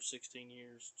with your 16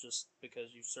 years just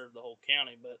because you've served the whole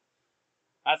county. But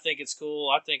I think it's cool.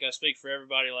 I think I speak for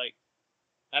everybody. Like,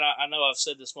 and I know I've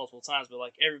said this multiple times, but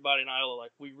like everybody in Iowa,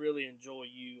 like we really enjoy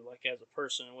you like as a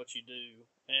person and what you do.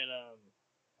 And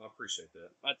I appreciate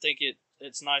that. I think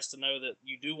it's nice to know that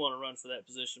you do want to run for that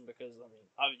position because,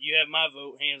 you have my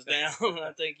vote hands down.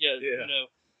 I think,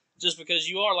 just because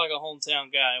you are like a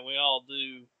hometown guy and we all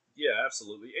do. Yeah,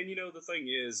 absolutely. And, the thing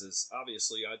is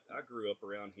obviously I grew up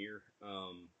around here.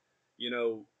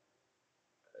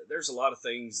 There's a lot of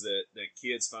things that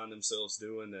kids find themselves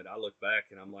doing that I look back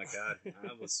and I'm like,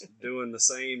 I was doing the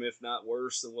same, if not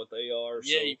worse than what they are.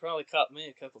 Yeah, so. You probably caught me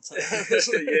a couple times.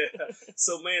 Yeah.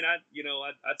 So, man, I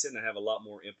tend to have a lot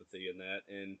more empathy in that.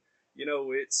 And,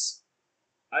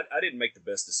 I didn't make the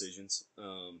best decisions,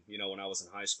 when I was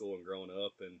in high school and growing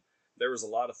up. And there was a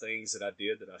lot of things that I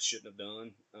did that I shouldn't have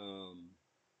done.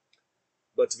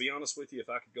 But to be honest with you, if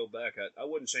I could go back, I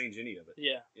wouldn't change any of it.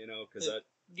 Yeah. Because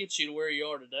gets you to where you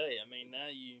are today. I mean, now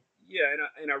you. Yeah,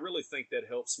 and I really think that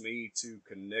helps me to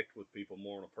connect with people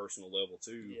more on a personal level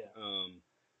too. Yeah.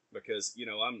 Because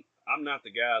I'm not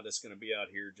the guy that's going to be out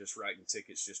here just writing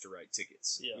tickets just to write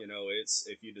tickets. Yeah. It's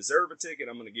if you deserve a ticket,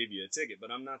 I'm going to give you a ticket.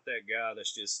 But I'm not that guy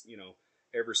that's just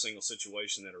every single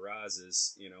situation that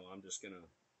arises, I'm just going to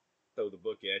throw the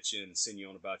book at you and send you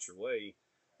on about your way.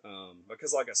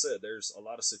 Because like I said, there's a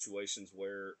lot of situations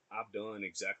where I've done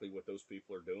exactly what those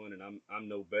people are doing, and I'm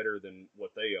no better than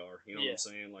what they are. You know what I'm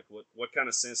saying? Like, what kind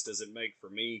of sense does it make for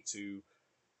me to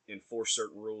enforce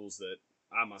certain rules that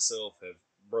I myself have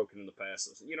broken in the past?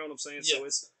 You know what I'm saying? Yeah. So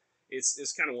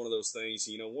it's kind of one of those things.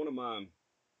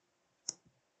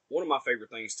 one of my favorite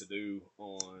things to do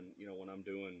on, when I'm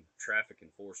doing traffic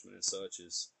enforcement and such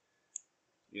is,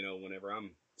 whenever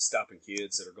I'm stopping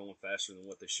kids that are going faster than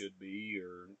what they should be,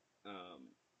 or,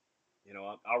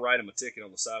 I'll write them a ticket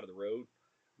on the side of the road,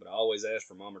 but I always ask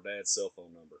for mom or dad's cell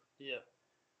phone number. Yeah.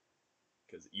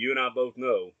 Because you and I both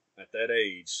know at that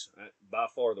age, by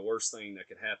far the worst thing that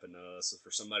could happen to us is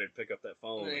for somebody to pick up that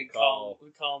phone and call.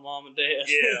 We call mom and dad.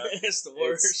 Yeah, it's the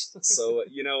worst. So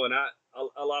and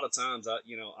a lot of times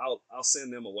I'll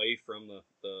send them away from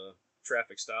the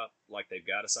traffic stop like they've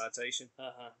got a citation.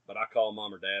 But I call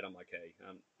mom or dad. I'm like, hey,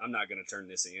 I'm not going to turn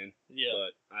this in. Yeah.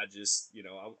 But I just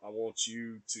I want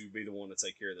you to be the one to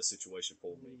take care of the situation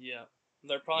for me. Yeah.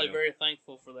 They're probably very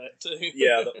thankful for that too.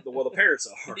 Yeah, the parents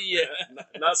are. Yeah,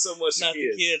 not so much not the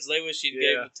kids. The kids. They wish you'd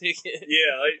gave them a ticket.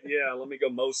 Yeah. Let me go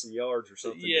mow some yards or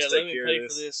something. Yeah, just let take me care pay of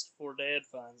this for this before Dad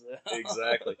finds out.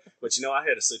 Exactly. But I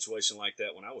had a situation like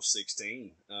that when I was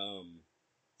 16.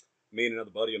 Me and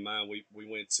another buddy of mine, we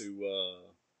went to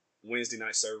Wednesday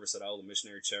night service at All the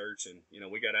Missionary Church, and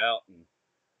we got out and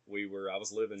I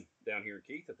was living down here in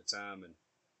Keith at the time, and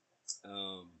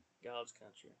God's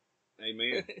country.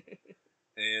 Amen.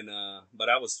 And but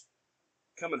I was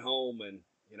coming home, and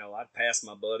I'd pass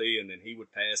my buddy, and then he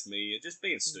would pass me. It just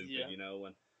being stupid,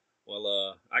 And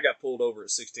I got pulled over at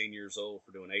 16 years old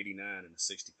for doing 89 and a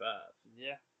 65.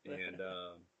 Yeah. And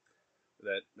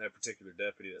that particular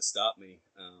deputy that stopped me,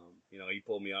 he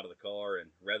pulled me out of the car,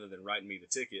 and rather than writing me the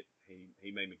ticket,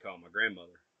 he made me call my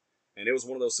grandmother. And it was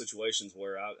one of those situations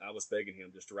where I was begging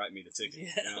him just to write me the ticket,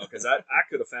 because I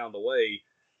could have found a way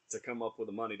to come up with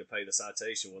the money to pay the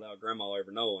citation without grandma ever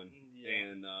knowing.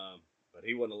 And but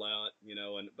he wouldn't allow it,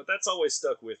 but that's always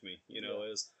stuck with me,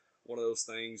 as one of those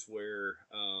things where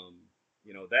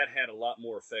that had a lot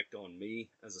more effect on me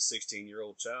as a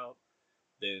 16-year-old child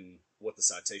than what the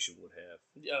citation would have.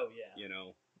 Oh yeah.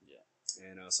 Yeah.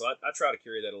 And so I try to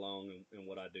carry that along in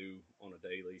what I do on a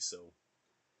daily. So,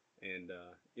 and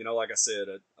like I said,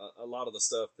 a lot of the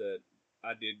stuff that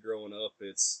I did growing up,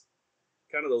 it's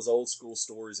kind of those old school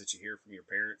stories that you hear from your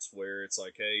parents, where it's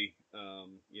like, hey,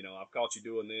 I've caught you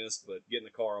doing this, but get in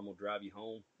the car, I'm gonna drive you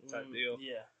home, type deal.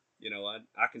 Yeah.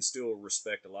 I can still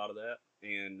respect a lot of that,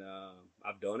 and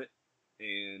I've done it,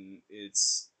 and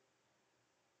it's.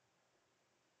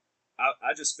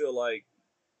 I just feel like,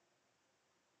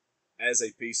 as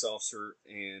a peace officer,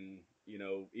 and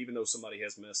even though somebody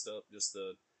has messed up, just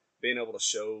being able to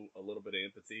show a little bit of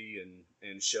empathy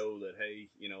and show that, hey,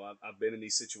 I've been in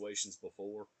these situations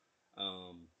before.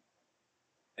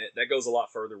 That goes a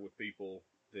lot further with people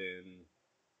than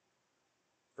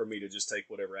for me to just take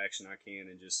whatever action I can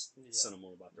and just send them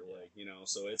on about their way.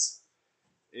 So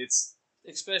it's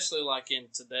especially like in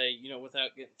today,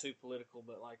 without getting too political,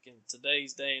 but like in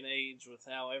today's day and age, with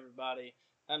how everybody,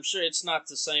 I'm sure it's not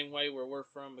the same way where we're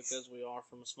from because we are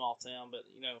from a small town, but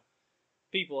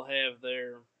people have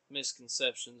their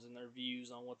misconceptions and their views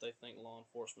on what they think law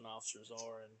enforcement officers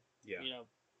are, and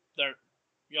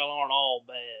y'all aren't all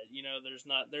bad.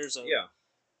 There's a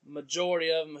majority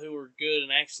of them who are good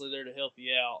and actually there to help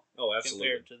you out. Oh, absolutely.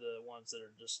 Compared to the ones that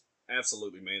are just.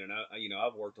 Absolutely, man. And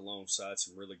I've worked alongside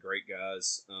some really great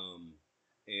guys.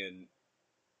 And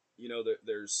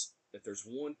if there's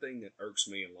one thing that irks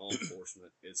me in law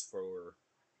enforcement, it's for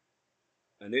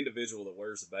an individual that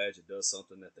wears a badge that does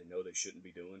something that they know they shouldn't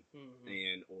be doing,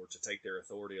 and or to take their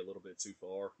authority a little bit too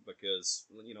far, because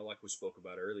like we spoke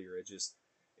about earlier,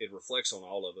 it reflects on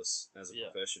all of us as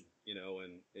a profession,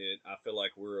 and I feel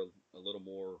like we're a little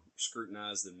more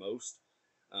scrutinized than most.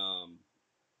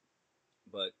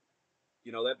 But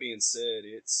that being said,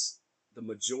 it's the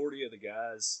majority of the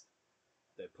guys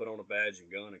that put on a badge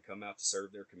and gun and come out to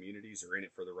serve their communities are in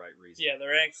it for the right reason. Yeah,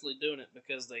 they're actually doing it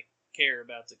because they care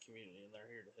about the community and they're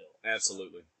here to help.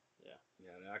 Absolutely. So,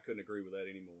 yeah, I couldn't agree with that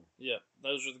anymore. Yeah,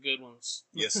 those are the good ones.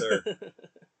 Yes, sir.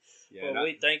 Well,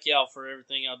 we thank y'all for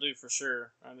everything y'all do, for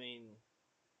sure. I mean,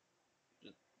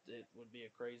 it would be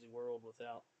a crazy world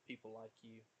without people like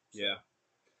you. So.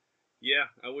 Yeah,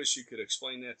 I wish you could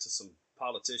explain that to some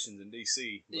politicians in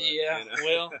D.C. But,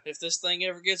 well, if this thing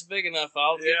ever gets big enough,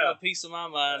 I'll give them a piece of my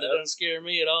mind. It doesn't scare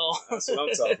me at all. That's what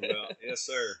I'm talking about. Yes,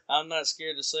 sir. I'm not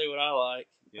scared to say what I like.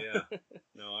 Yeah.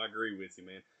 No, I agree with you,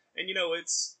 man. And,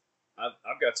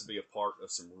 I've got to be a part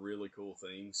of some really cool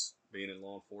things being in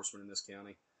law enforcement in this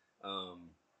county.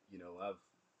 I've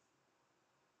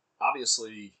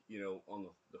obviously, on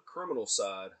the criminal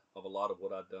side of a lot of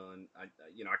what I've done, I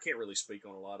can't really speak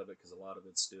on a lot of it because a lot of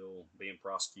it's still being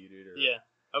prosecuted.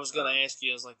 I was going to ask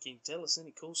you, I was like, can you tell us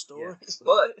any cool stories? Yeah.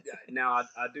 But now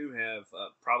I do have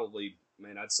probably,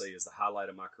 man, I'd say is the highlight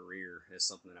of my career is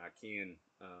something that I can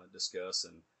discuss.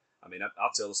 And I mean,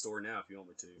 I'll tell the story now if you want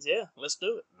me to. Yeah, let's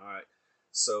do it. All right.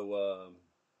 So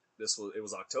it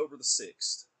was October the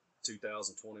 6th,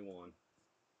 2021.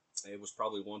 It was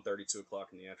probably 1:30, 2 o'clock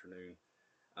in the afternoon.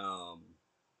 Um,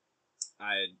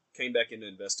 I came back into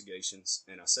investigations,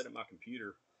 and I sat at my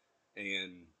computer,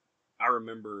 and I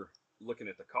remember looking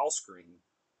at the call screen,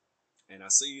 and I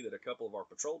see that a couple of our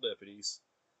patrol deputies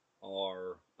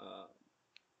are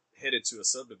headed to a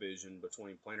subdivision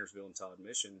between Plantersville and Todd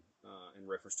Mission in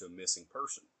reference to a missing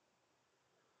person.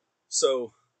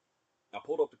 So I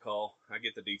pulled up the call. I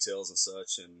get the details and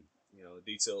such, and the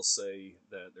details say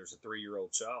that there's a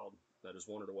 3-year-old child that has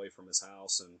wandered away from his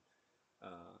house and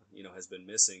has been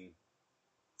missing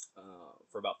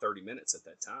for about 30 minutes at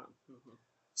that time. Mm-hmm.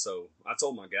 So I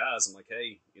told my guys, I'm like,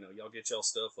 hey, y'all get y'all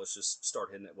stuff. Let's just start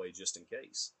heading that way just in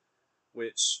case.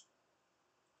 Which,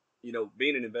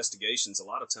 being in investigations, a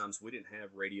lot of times we didn't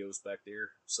have radios back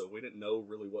there, so we didn't know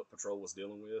really what patrol was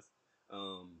dealing with.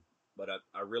 But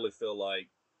I really feel like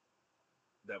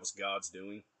that was God's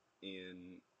doing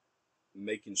in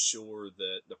making sure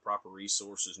that the proper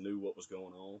resources knew what was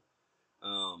going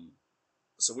on.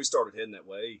 So we started heading that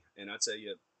way, and I tell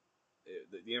you,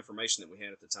 the information that we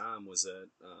had at the time was that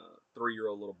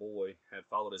 3-year-old little boy had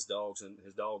followed his dog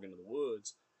into the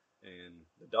woods, and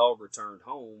the dog returned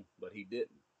home, but he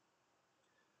didn't.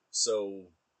 So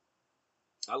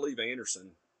I leave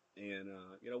Anderson, and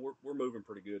we're moving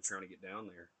pretty good trying to get down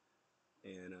there,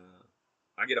 and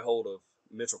I get a hold of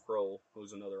Mitchell Kroll,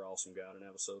 who's another awesome guy in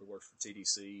Navasota, works for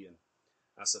TDC, and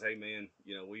I said, hey man,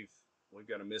 we've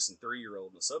got a missing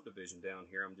 3-year-old in the subdivision down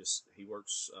here. He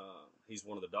works, he's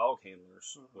one of the dog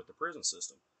handlers with the prison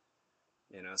system.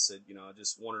 And I said, I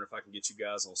just wondered if I can get you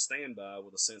guys on standby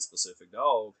with a scent specific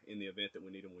dog in the event that we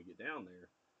need them when we get down there.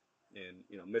 And,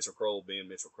 Mitchell Kroll being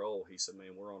Mitchell Kroll, he said,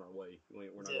 man, we're on our way.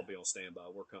 We're not going to be on standby.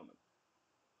 We're coming.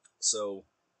 So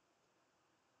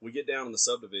we get down in the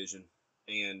subdivision,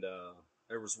 and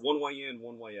there was one way in,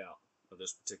 one way out of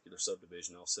this particular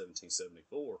subdivision off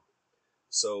 1774.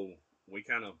 So we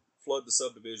kind of flood the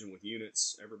subdivision with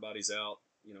units. Everybody's out,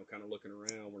 kind of looking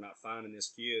around. We're not finding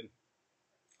this kid.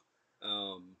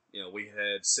 We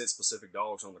had scent specific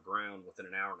dogs on the ground within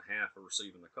an hour and a half of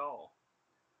receiving the call.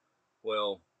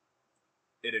 Well,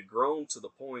 it had grown to the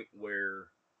point where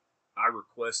I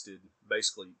requested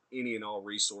basically any and all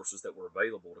resources that were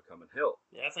available to come and help.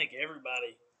 Yeah, I think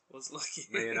everybody was looking.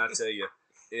 Man, I tell you,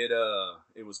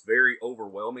 it was very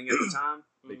overwhelming at the time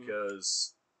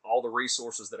because all the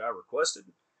resources that I requested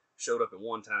showed up at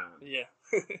one time. Yeah.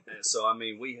 And so, I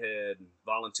mean, we had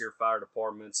volunteer fire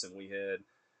departments, and we had,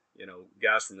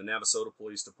 guys from the Navasota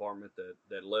Police Department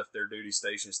that left their duty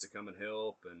stations to come and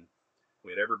help, and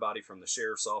we had everybody from the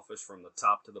sheriff's office from the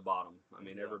top to the bottom. I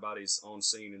mean, everybody's on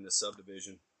scene in this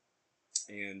subdivision.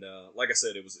 And like I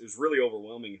said, it was really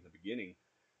overwhelming in the beginning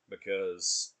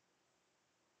because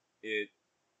I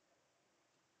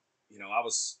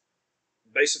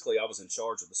was in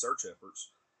charge of the search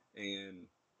efforts. And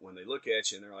when they look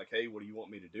at you and they're like, hey, what do you want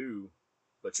me to do?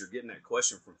 But you're getting that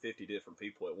question from 50 different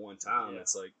people at one time.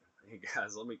 It's like, hey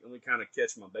guys, let me kind of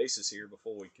catch my bases here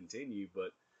before we continue.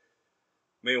 But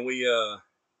man, we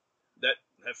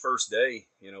that first day,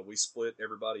 we split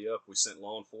everybody up. We sent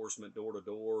law enforcement door to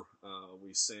door.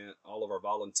 We sent all of our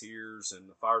volunteers and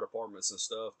the fire departments and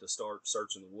stuff to start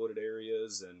searching the wooded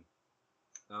areas. And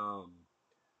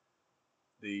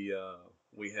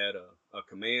we had a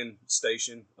command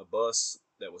station, a bus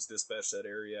that was dispatched to that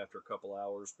area after a couple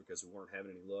hours because we weren't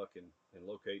having any luck in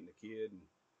locating the kid. And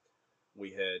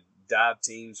we had dive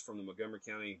teams from the Montgomery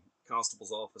County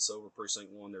Constable's office over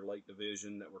Precinct 1, their Lake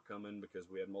Division, that were coming because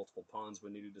we had multiple ponds we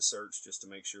needed to search just to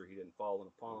make sure he didn't fall in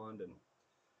a pond. And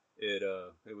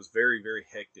it was very, very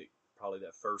hectic, probably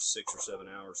that first 6 or 7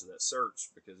 hours of that search,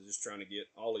 because it's just trying to get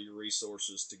all of your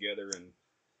resources together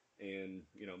and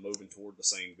moving toward the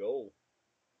same goal.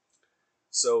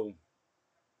 So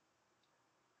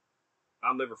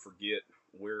I'll never forget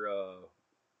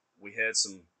we had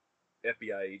some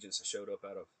FBI agents that showed up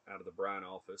out of the Bryan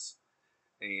office,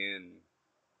 and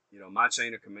my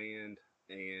chain of command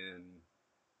and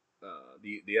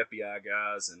the FBI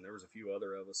guys, and there was a few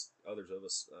others of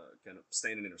us kind of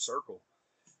standing in a circle.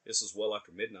 This is well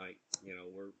after midnight.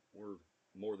 We're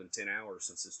more than 10 hours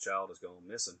since this child has gone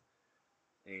missing,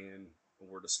 and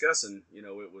we're discussing.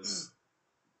 It was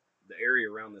the area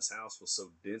around this house was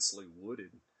so densely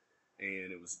wooded,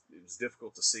 and it was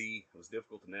difficult to see. It was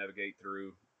difficult to navigate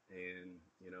through, and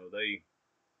they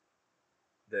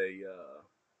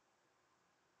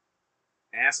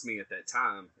asked me at that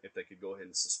time if they could go ahead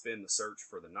and suspend the search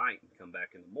for the night and come back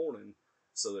in the morning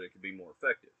so that it could be more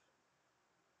effective.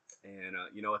 And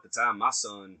at the time, my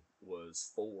son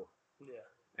was 4. Yeah.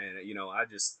 And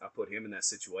I put him in that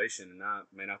situation, and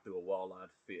I threw a wall-eyed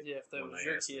fit. Yeah, if that was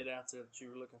your kid out there that you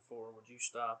were looking for, would you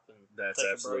stop and That's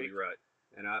take absolutely a break? right.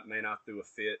 And I threw a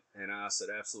fit, and I said,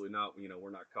 absolutely not.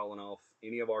 We're not calling off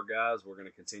any of our guys. We're going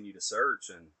to continue to search,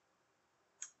 and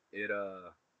it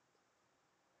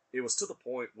it was to the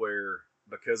point where,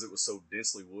 because it was so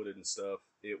densely wooded and stuff,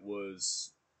 they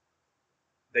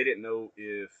didn't know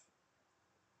if,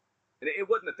 and it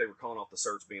wasn't that they were calling off the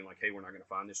search being like, hey, we're not going to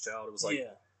find this child. It was like,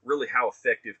 really, how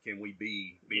effective can we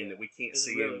be, being that we can't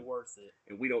see really him, worth it,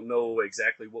 and we don't know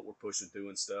exactly what we're pushing through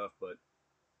and stuff. But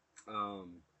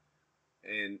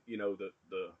and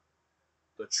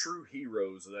the true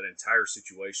heroes of that entire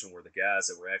situation were the guys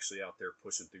that were actually out there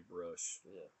pushing through brush.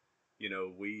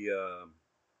 We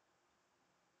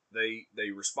they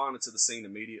responded to the scene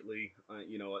immediately.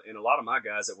 And a lot of my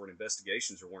guys that were in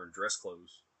investigations are wearing dress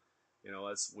clothes.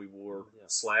 As we wore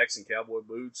slacks and cowboy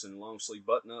boots and long sleeve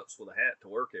button ups with a hat to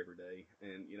work every day.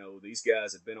 And these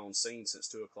guys had been on scene since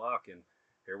 2:00, and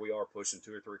here we are pushing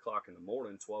 2 or 3 o'clock in the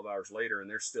morning, 12 hours later, and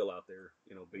they're still out there,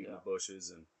 beating the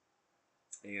bushes.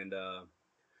 And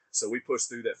so we pushed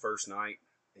through that first night,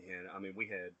 and I mean, we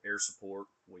had air support,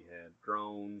 we had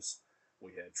drones,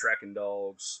 we had tracking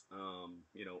dogs,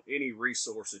 any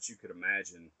resource that you could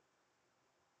imagine,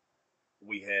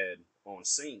 we had on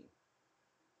scene.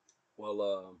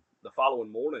 Well, the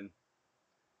following morning,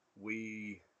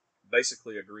 we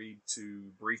basically agreed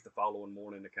to brief the following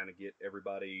morning to kind of get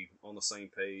everybody on the same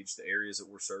page, the areas that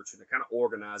we're searching, to kind of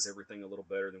organize everything a little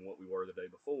better than what we were the day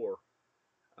before.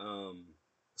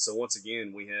 So once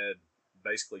again, we had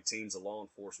basically teams of law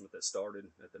enforcement that started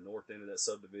at the north end of that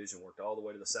subdivision, worked all the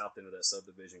way to the south end of that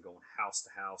subdivision, going house to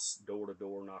house, door to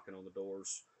door, knocking on the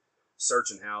doors,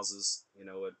 searching houses.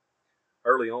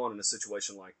 Early on in a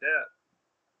situation like that,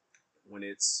 when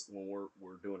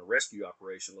we're doing a rescue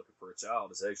operation looking for a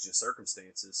child, it's exigent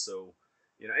circumstances. So,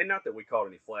 and not that we caught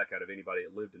any flack out of anybody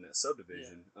that lived in that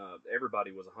subdivision.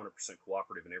 Everybody was 100%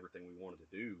 cooperative in everything we wanted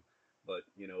to do. But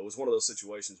it was one of those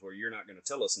situations where you're not going to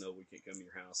tell us no, we can't come to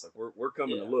your house. Like we're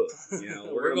coming to look.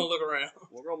 We're going to look around.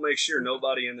 We're going to make sure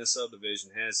nobody in this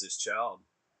subdivision has this child.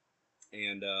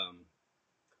 And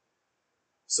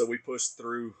so we pushed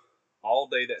through all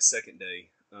day that second day.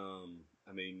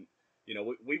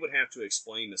 We would have to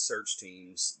explain to search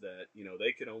teams that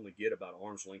they could only get about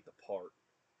arm's length apart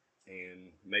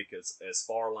and make as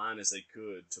far a line as they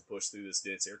could to push through this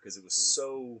dense air, because it was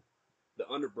so. The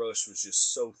underbrush was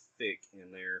just so thick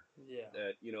in there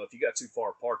that, if you got too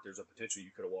far apart, there's a potential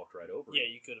you could have walked right over it. Yeah,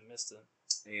 you could have missed it.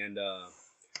 And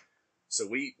so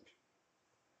we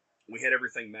had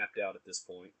everything mapped out at this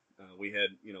point. We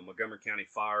had, Montgomery County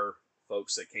Fire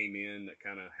folks that came in that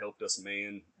kind of helped us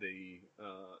man the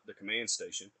command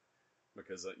station,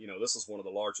 because, this was one of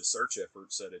the largest search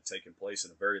efforts that had taken place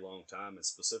in a very long time, and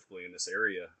specifically in this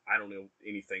area. I don't know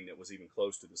anything that was even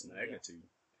close to this magnitude.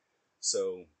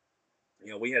 So,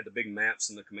 we had the big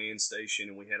maps in the command station,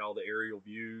 and we had all the aerial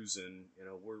views, and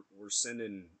we're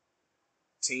sending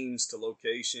teams to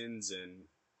locations, and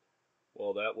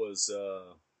that was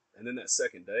and then that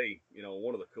second day,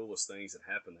 one of the coolest things that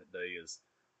happened that day is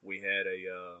we had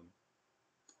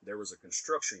there was a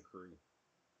construction crew.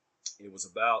 There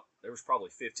was probably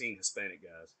 15 Hispanic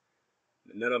guys.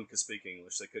 None of them could speak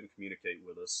English. They couldn't communicate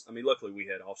with us. I mean, luckily we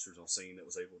had officers on scene that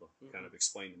was able to kind of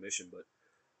explain the mission, but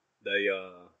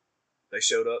they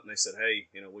showed up and they said, hey,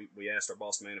 we asked our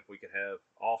boss man if we could have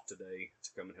off today to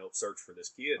come and help search for this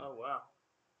kid. Oh, wow.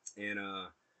 And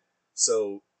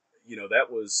so,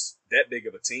 that big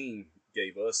of a team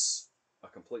gave us a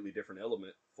completely different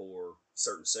element for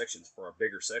certain sections, for our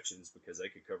bigger sections, because they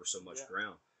could cover so much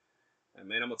ground. And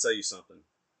man, I'm going to tell you something.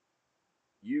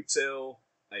 You tell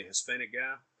a Hispanic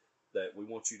guy that we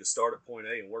want you to start at point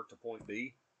A and work to point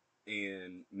B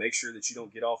and make sure that you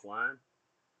don't get offline.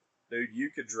 Dude, you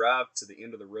could drive to the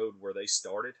end of the road where they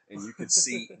started, and you could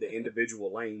see the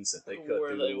individual lanes that they cut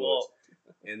through the woods.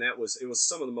 And it was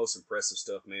some of the most impressive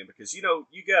stuff, man, because you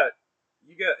got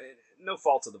no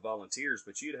fault of the volunteers,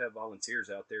 but you'd have volunteers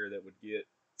out there that would get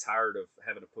tired of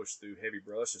having to push through heavy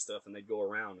brush and stuff, and they'd go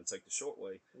around and take the short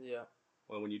way. Yeah.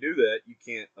 Well, when you do that, you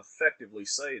can't effectively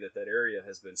say that area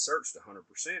has been searched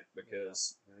 100%,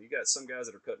 because you got some guys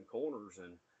that are cutting corners,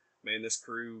 and man, this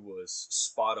crew was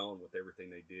spot on with everything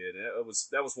they did. And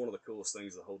that was one of the coolest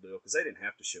things of the whole deal, because they didn't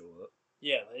have to show up.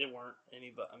 Yeah, they weren't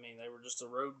anybody. I mean, they were just a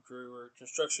road crew or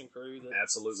construction crew that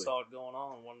absolutely saw it going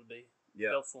on and wanted to be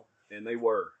helpful. And they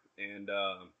were. And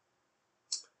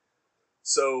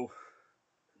so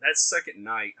that second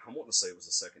night, I'm wanting to say it was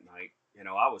the second night.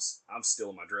 I'm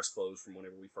still in my dress clothes from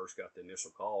whenever we first got the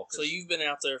initial call. So you've been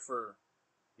out there for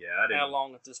Yeah, I How didn't.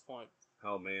 long at this point?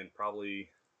 Oh man, probably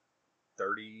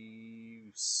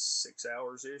 36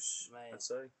 hours ish, Man. I'd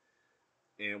say.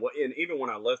 And even when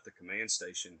I left the command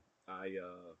station, I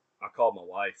called my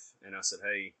wife and I said,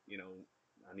 hey,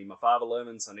 I need my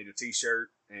 511s, I need a t-shirt,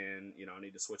 and I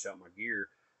need to switch out my gear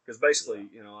because basically,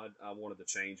 I wanted to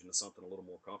change into something a little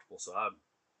more comfortable. So I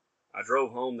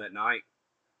drove home that night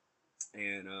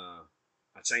and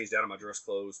I changed out of my dress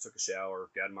clothes, took a shower,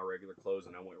 got in my regular clothes,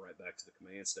 and I went right back to the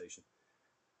command station.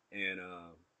 And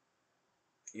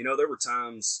there were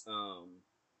times.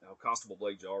 Constable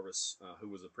Blake Jarvis, who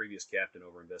was a previous captain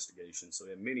over investigation, so he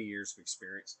had many years of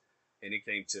experience, and he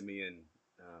came to me and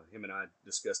him and I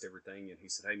discussed everything, and he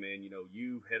said, "Hey man,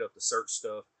 you head up the search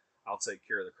stuff. I'll take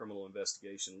care of the criminal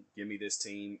investigation. Give me this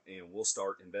team, and we'll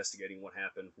start investigating what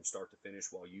happened from start to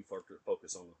finish while you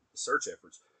focus on the search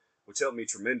efforts," which helped me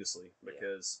tremendously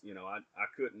because I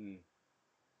couldn't.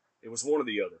 It was one or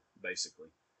the other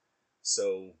basically.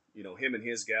 So, him and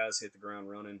his guys hit the ground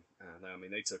running.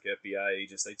 They took FBI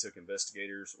agents, they took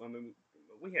investigators.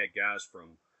 We had guys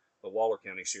from the Waller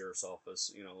County Sheriff's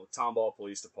Office, Tomball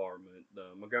Police Department,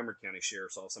 the Montgomery County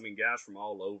Sheriff's Office. Guys from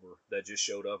all over that just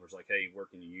showed up. It was like, hey, where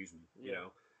can you use me?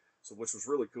 So which was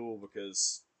really cool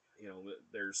because,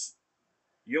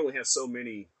 you only have so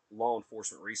many law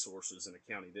enforcement resources in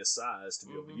a county this size to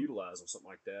be able to utilize on something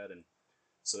like that. And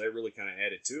so that really kind of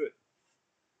added to it.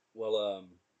 Well,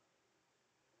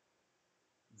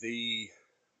 the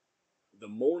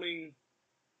morning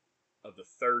of the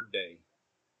third day,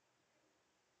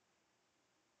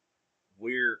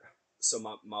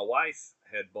 my wife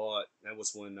had bought. That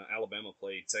was when Alabama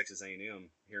played Texas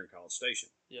A&M here in College Station.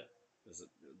 Yeah, it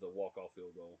the walk-off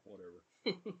field goal, whatever.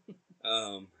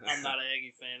 I'm not an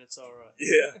Aggie fan. It's all right.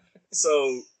 Yeah.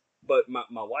 So, but my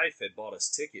wife had bought us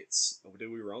tickets. We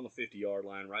were on the 50-yard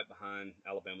line, right behind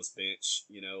Alabama's bench,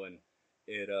 and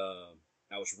it.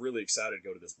 I was really excited to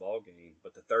go to this ball game,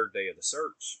 but the third day of the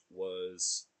search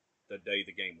was the day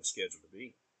the game was scheduled to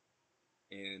be.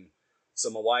 And so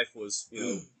my wife was,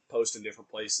 posting different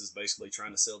places, basically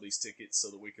trying to sell these tickets so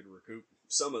that we could recoup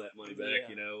some of that money back,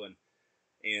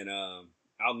 and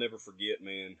I'll never forget,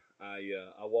 man.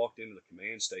 I walked into the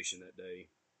command station that day,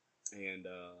 and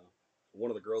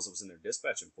one of the girls that was in there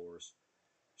dispatching for us,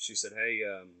 she said, "Hey,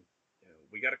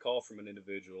 we got a call from an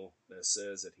individual that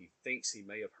says that he thinks he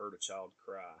may have heard a child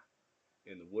cry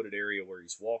in the wooded area where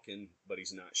he's walking, but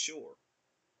he's not sure."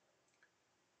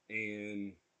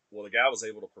 And well, the guy was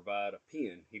able to provide a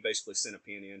pin. He basically sent a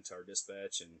pin in to our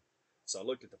dispatch, and so I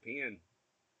looked at the pin,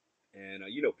 and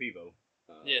Pivo,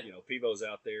 Pivo's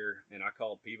out there, and I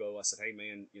called Pivo. I said, "Hey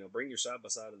man, bring your side by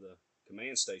side of the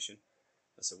command station."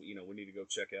 I said, we need to go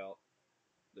check out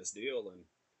this deal, and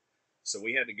so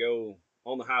we had to go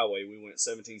on the highway. We went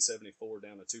 1774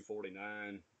 down to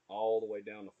 249, all the way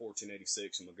down to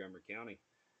 1486 in Montgomery County,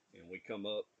 and we come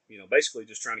up, basically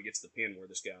just trying to get to the pin where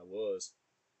this guy was.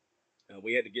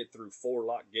 We had to get through 4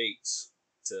 locked gates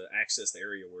to access the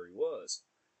area where he was.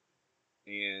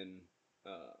 And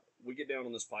we get down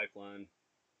on this pipeline,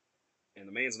 and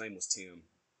the man's name was Tim.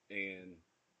 And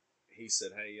he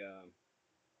said, "Hey,"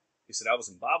 he said, "I was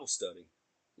in Bible study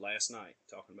last night,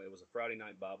 talking about it was a Friday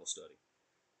night Bible study."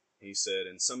 He said,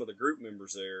 and some of the group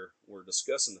members there were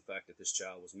discussing the fact that this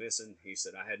child was missing. He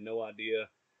said, "I had no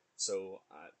idea. So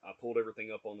I pulled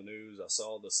everything up on the news. I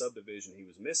saw the subdivision he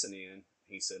was missing in."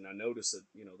 He said, "And I noticed that,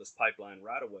 this pipeline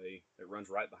right away that runs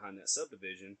right behind that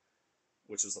subdivision,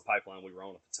 which was the pipeline we were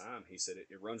on at the time." He said,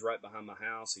 it runs right behind my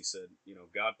house." He said,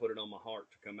 "God put it on my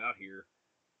heart to come out here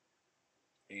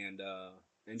and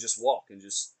just walk and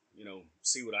just,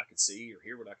 see what I could see or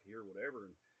hear what I could hear, whatever."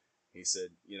 And he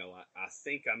said, I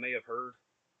think I may have heard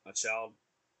a child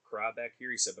cry back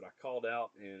here." He said, "But I called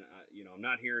out and I'm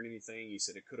not hearing anything." He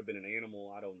said, "It could have been an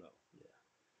animal. I don't know." Yeah.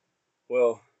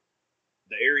 Well,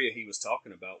 the area he was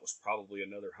talking about was probably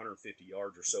another 150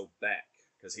 yards or so back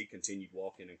because he continued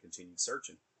walking and continued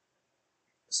searching.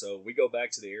 So we go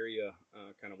back to the area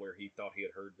kind of where he thought he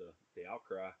had heard the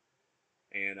outcry.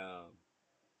 And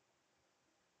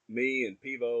me and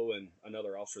Pivo and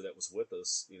another officer that was with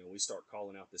us, we start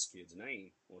calling out this kid's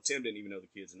name. Well, Tim didn't even know the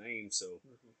kid's name, so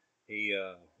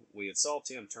we had saw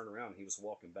Tim turn around. And he was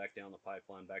walking back down the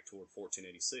pipeline back toward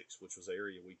 1486, which was the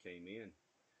area we came in.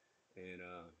 And,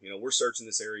 we're searching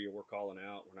this area. We're calling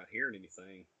out. We're not hearing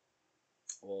anything.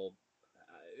 Well,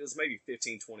 it was maybe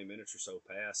 15, 20 minutes or so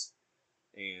past,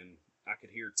 and I could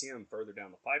hear Tim further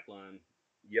down the pipeline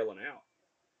yelling out.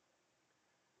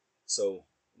 So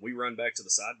we run back to the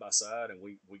side-by-side, and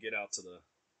we get out to the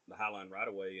Highline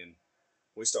right-of-way, and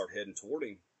we start heading toward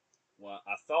him. Well,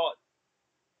 I thought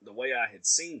the way I had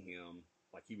seen him,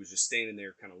 like he was just standing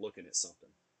there kind of looking at something.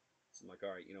 I'm like,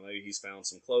 all right, maybe he's found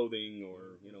some clothing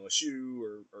or, a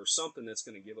shoe or something that's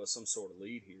going to give us some sort of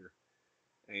lead here.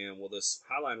 And well, this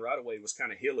Highline right away was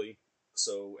kind of hilly,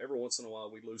 so every once in a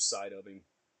while we'd lose sight of him.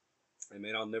 And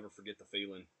man, I'll never forget the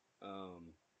feeling.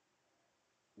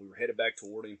 We were headed back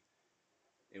toward him,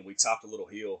 and we topped a little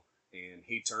hill, and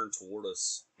he turned toward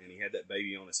us, and he had that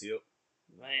baby on his hip.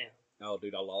 Man. Oh,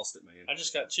 dude, I lost it, man. I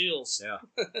just got chills. Yeah.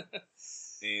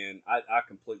 And I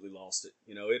completely lost it.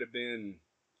 It had been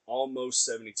almost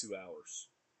 72 hours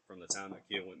from the time that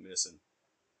kid went missing.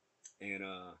 And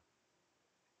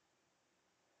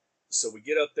so we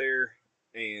get up there,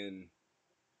 and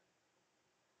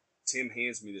Tim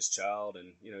hands me this child,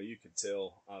 and you could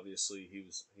tell obviously he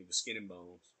was skin and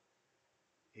bones.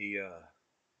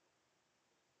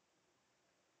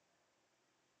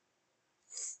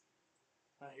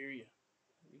 I hear you.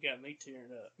 You got me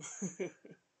tearing up.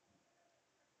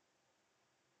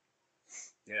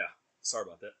 Yeah, sorry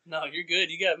about that. No, you're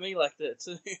good. You got me like that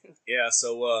too. Yeah,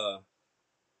 so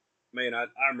man, I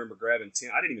remember grabbing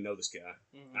Tim. I didn't even know this guy.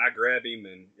 Mm-hmm. I grab him,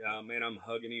 and man, I'm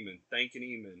hugging him and thanking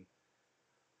him, and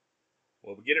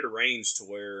well, we get it arranged to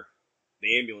where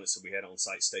the ambulance that we had on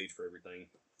site stage for everything.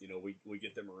 We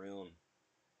get them around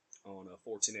on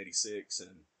 1486,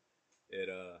 and it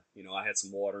I had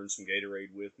some water and some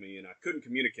Gatorade with me, and I couldn't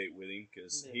communicate with him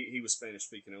because he was Spanish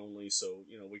speaking only, so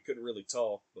we couldn't really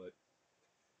talk. But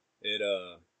it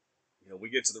we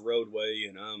get to the roadway,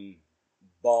 and I'm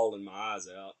bawling my eyes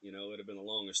out. It had been the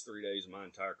longest 3 days of my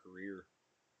entire career,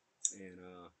 and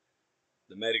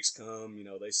the medics come.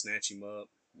 They snatch him up.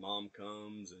 Mom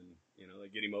comes, and they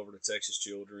get him over to Texas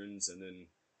Children's, and then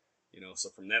so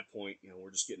from that point,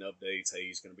 we're just getting updates. Hey,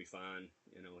 he's going to be fine.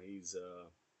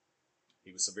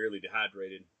 He was severely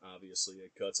dehydrated. Obviously,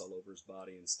 had cuts all over his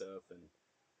body and stuff, and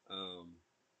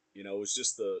it's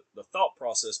just the thought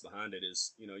process behind it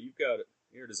is you've got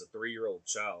here it is a 3-year-old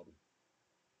child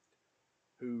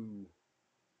who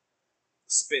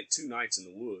spent 2 nights in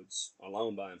the woods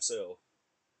alone by himself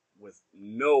with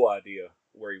no idea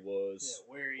where he was.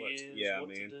 Yeah, where he is, what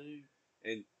man. To do.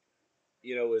 And,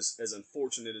 as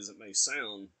unfortunate as it may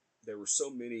sound, there were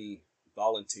so many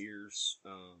volunteers,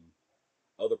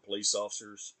 other police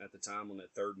officers at the time on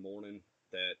that third morning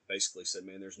that basically said,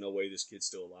 man, there's no way this kid's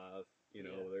still alive.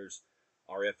 There's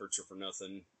our efforts are for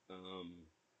nothing.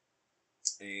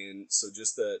 And so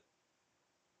just that,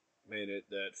 man,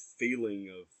 that feeling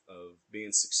of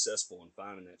being successful and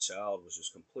finding that child was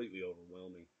just completely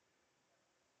overwhelming.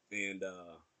 And,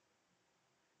 the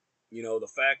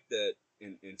fact that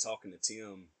in talking to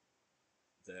Tim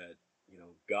that,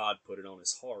 God put it on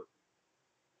his heart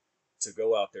to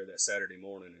go out there that Saturday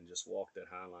morning and just walk that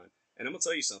High Line. And I'm going to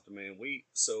tell you something, man. We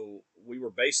were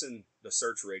basing the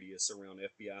search radius around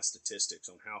FBI statistics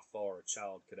on how far a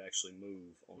child could actually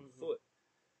move on foot.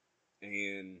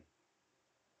 And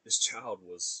this child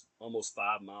was almost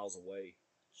 5 miles away.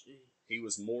 Jeez. He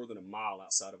was more than a mile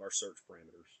outside of our search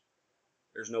parameters.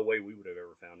 There's no way we would have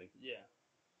ever found him. Yeah.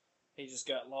 He just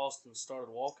got lost and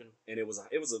started walking. And it was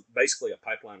basically a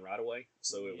pipeline right away.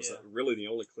 So it was really the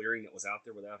only clearing that was out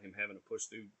there without him having to push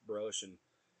through brush. And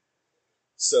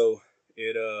so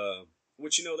it,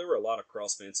 which, there were a lot of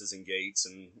cross fences and gates,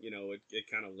 and, it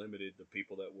kind of limited the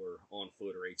people that were on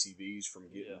foot or ATVs from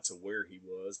getting to where he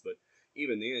was. But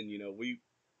even then,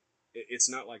 it's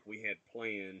not like we had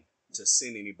planned to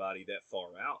send anybody that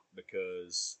far out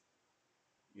because,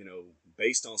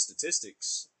 based on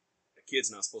statistics, a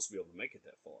kid's not supposed to be able to make it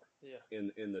that far. Yeah.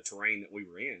 In the terrain that we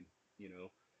were in,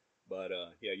 But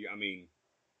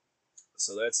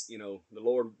so that's the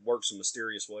Lord works in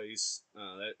mysterious ways.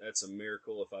 That's a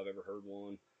miracle if I've ever heard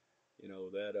one.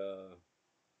 That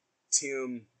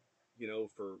Tim,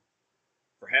 for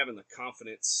having the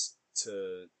confidence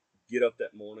to get up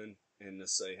that morning and to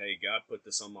say, hey, God put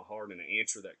this on my heart, and to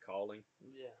answer that calling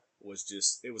was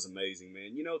just, it was amazing,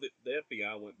 man. The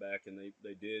FBI went back and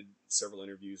they did several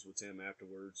interviews with Tim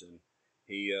afterwards, and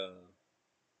he,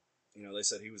 they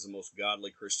said he was the most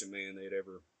godly Christian man they'd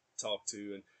ever talked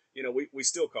to. And, we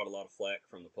still caught a lot of flack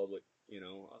from the public,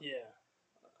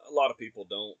 A lot of people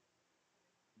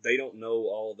they don't know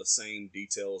all the same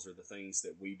details or the things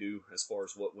that we do as far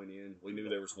as what went in. We knew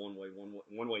there was one way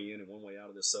in and one way out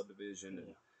of this subdivision.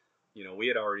 And, we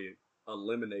had already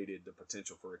eliminated the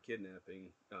potential for a kidnapping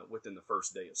within the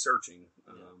first day of searching.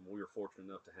 We were fortunate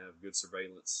enough to have good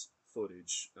surveillance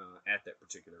footage at that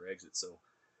particular exit. So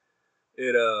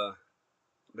it,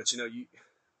 but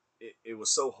it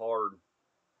was so hard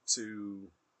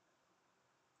to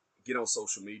get on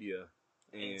social media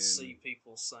and see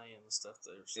people saying the stuff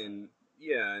they're saying. And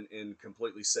yeah, and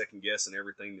completely second guessing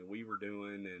everything that we were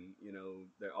doing, and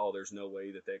there's no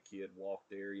way that kid walked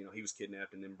there. He was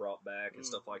kidnapped and then brought back and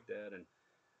stuff like that. And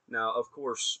now, of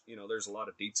course, there's a lot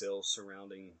of details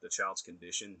surrounding the child's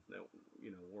condition that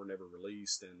were never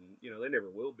released, and they never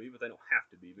will be, but they don't have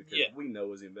to be because we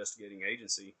know as the investigating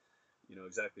agency,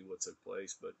 exactly what took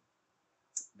place. But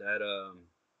that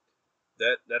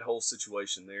that whole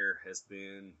situation there has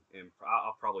been, and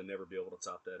I'll probably never be able to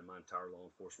top that in my entire law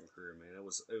enforcement career, man. It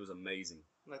was amazing.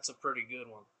 That's a pretty good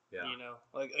one. Yeah.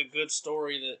 Like a good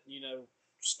story that,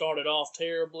 started off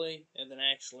terribly and then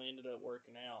actually ended up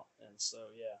working out. And so,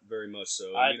 yeah. Very much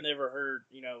so. I'd never heard,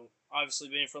 obviously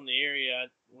being from the area,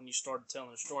 when you started telling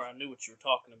the story, I knew what you were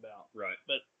talking about. Right.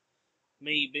 But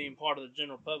me being part of the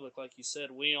general public, like you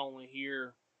said, we only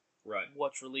hear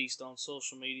what's released on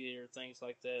social media or things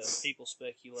like that. People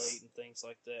speculate and things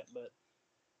like that. But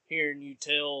hearing you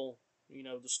tell,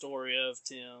 the story of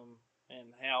Tim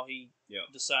and how he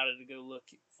decided to go look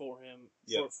for him,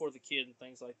 for the kid and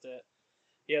things like that.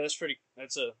 Yeah, that's a pretty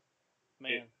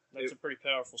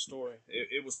powerful story.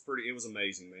 It was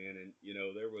amazing, man. And,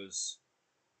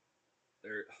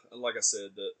 like I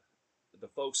said, the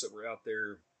folks that were out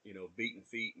there, beating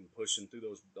feet and pushing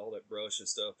through all that brush and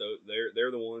stuff,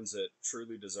 they're the ones that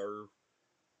truly deserve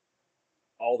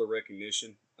all the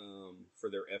recognition for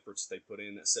their efforts they put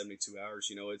in that 72 hours.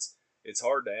 It's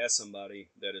hard to ask somebody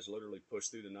that has literally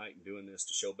pushed through the night and doing this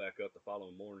to show back up the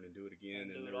following morning and do it again.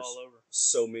 And do it all over.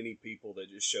 So many people that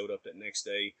just showed up that next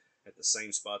day at the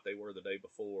same spot they were the day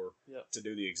before to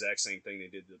do the exact same thing they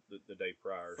did the day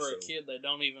prior. For a kid they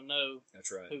don't even know.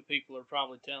 That's right. Who people are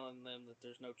probably telling them that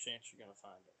there's no chance you're going to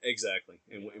find it. Exactly.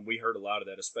 And we heard a lot of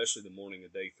that, especially the morning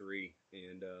of day 3.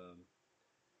 And,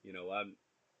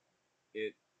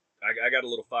 I got a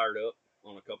little fired up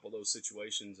on a couple of those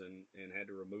situations and had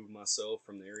to remove myself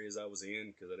from the areas I was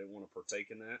in because I didn't want to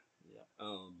partake in that. Yeah.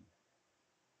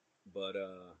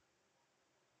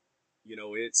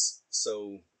 It's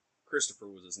so Christopher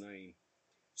was his name.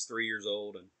 He's 3 years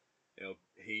old, and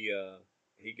he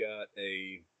got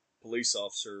a police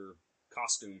officer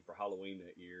costume for Halloween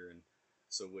that year, and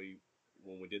so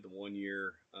when we did the 1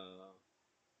 year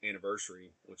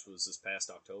anniversary, which was this past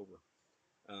October,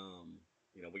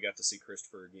 we got to see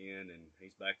Christopher again, and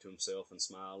he's back to himself and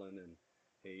smiling, and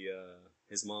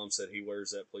his mom said he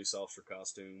wears that police officer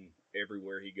costume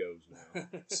everywhere he goes now.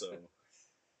 So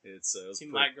he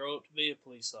might grow up to be a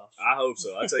police officer. I hope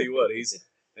so. I tell you what, he's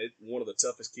one of the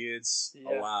toughest kids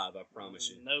alive. I promise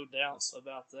you. No doubt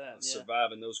about that.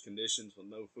 Surviving those conditions with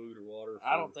no food or water.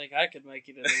 I don't think I could make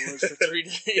it in the woods for 3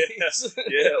 days.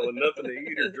 With nothing to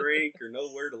eat or drink or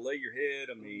nowhere to lay your head.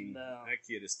 I mean, that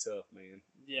kid is tough, man.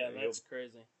 Yeah, that's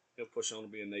crazy. He'll push on to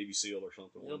be a Navy SEAL or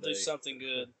something. He'll do something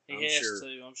good. He has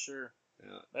to, I'm sure.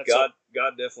 Yeah.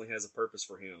 God definitely has a purpose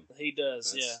for him. He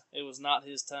does, It was not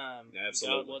his time.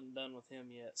 Absolutely. God wasn't done with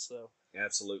him yet, so.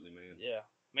 Absolutely, man. Yeah.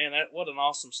 Man, what an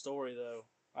awesome story, though.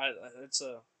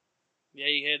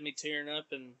 You had me tearing up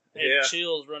and had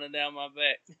chills running down my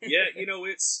back. Yeah,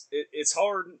 it's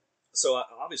hard. So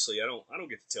obviously I don't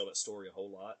get to tell that story a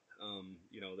whole lot.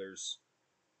 There's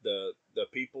the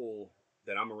people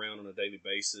that I'm around on a daily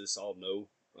basis all know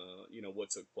what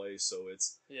took place. So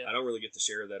I don't really get to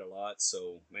share that a lot.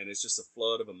 So man, it's just a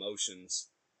flood of emotions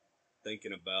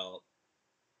thinking about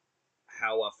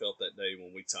how I felt that day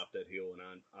when we topped that hill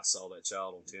and I saw that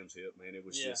child on Tim's hip. Man, it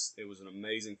was it was an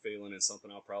amazing feeling and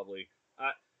something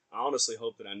I honestly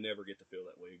hope that I never get to feel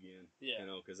that way again. Yeah.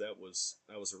 Because that was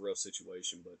a rough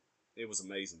situation, but it was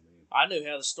amazing, man. I knew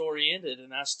how the story ended,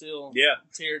 and I still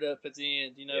teared up at the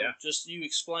end. Just you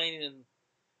explaining,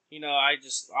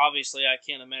 obviously I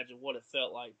can't imagine what it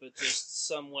felt like, but just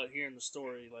somewhat hearing the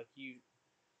story, like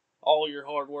all your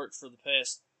hard work for the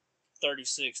past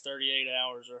 36, 38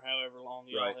 hours or however long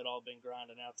y'all had all been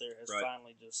grinding out there has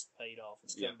finally just paid off.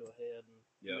 It's come to a head,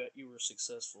 and you were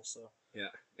successful. So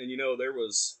and there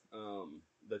was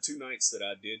the 2 nights that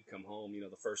I did come home.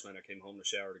 The first night I came home to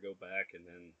shower to go back, and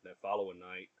then that following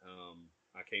night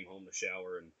I came home to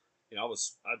shower, and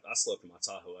I slept in my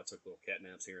Tahoe. I took little cat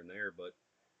naps here and there, but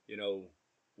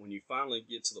when you finally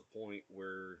get to the point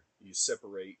where you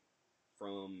separate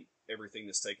from everything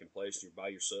that's taking place and you're by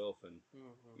yourself, and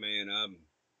man,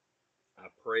 I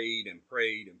prayed and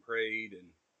prayed and prayed, and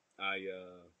I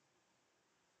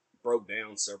broke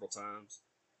down several times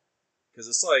because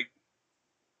it's like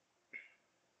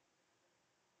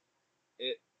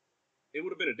it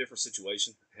would have been a different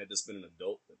situation had this been an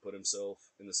adult that put himself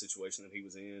in the situation that he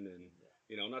was in, and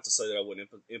not to say that I wouldn't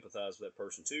empathize with that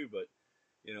person too, but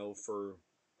for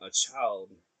a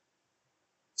child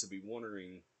to be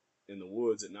wandering in the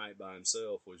woods at night by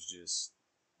himself was just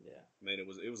Yeah. I mean, it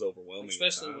was overwhelming.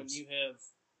 Especially at when times. you have,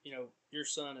 your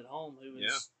son at home who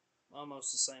is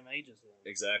almost the same age as them.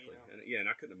 Exactly. And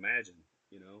I couldn't imagine,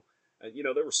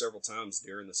 there were several times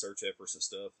during the search efforts and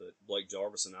stuff that Blake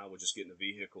Jarvis and I would just get in a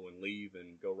vehicle and leave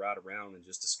and go ride around and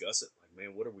just discuss it. Like,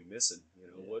 man, what are we missing?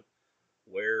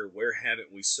 Where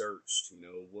haven't we searched? And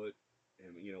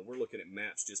we're looking at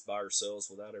maps just by ourselves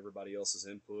without everybody else's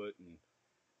input. And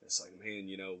it's like, man,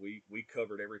 we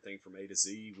covered everything from A to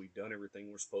Z. We've done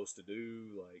everything we're supposed to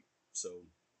do.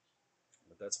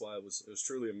 But that's why it was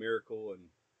truly a miracle, and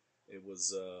it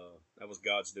was that was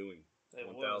God's doing.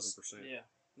 1,000%. Yeah,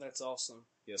 that's awesome.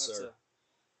 Yes, sir.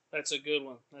 That's a good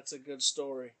one. That's a good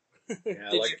story. Yeah,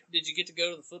 did you get to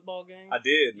go to the football game? I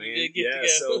did, man. You did get to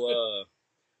go.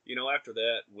 So after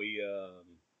that we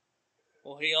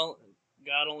well,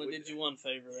 God only did you one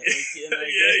favor that weekend. Yeah,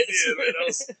 he did, man.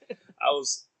 I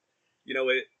was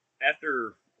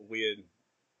after we had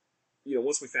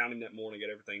once we found him that morning, got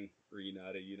everything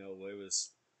reunited, it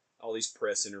was all these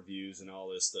press interviews and all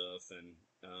this stuff, and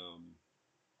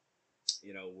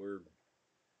we're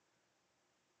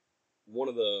one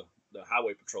of the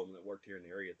highway patrolmen that worked here in the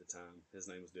area at the time. His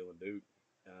name was Dylan Duke.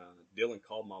 Dylan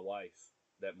called my wife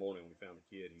that morning when we found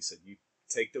the kid. He said, "You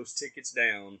take those tickets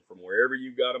down from wherever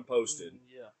you got them posted,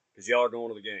 because y'all are going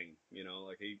to the game."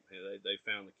 They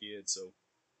found the kid. So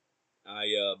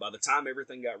I by the time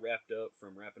everything got wrapped up,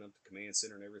 from wrapping up the command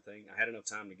center and everything, I had enough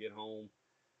time to get home.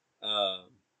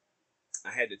 I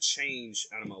had to change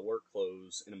out of my work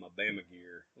clothes into my Bama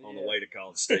gear on the way to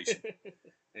College Station,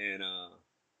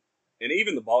 and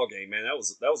even the ball game, man, that was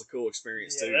a cool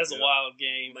experience too. That's a wild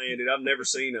game, man. Dude, I've never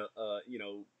seen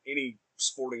any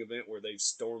sporting event where they've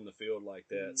stormed the field like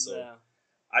that. So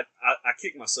I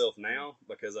kick myself now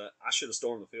because I should have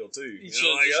stormed the field too. You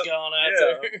should have just gone out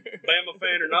there. Bama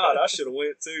fan or not, I should have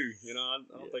went too. I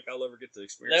don't think I'll ever get to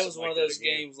experience. That was one of those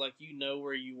games, like,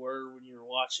 where you were when you were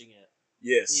watching it.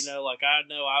 Yes. Like, I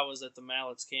know I was at the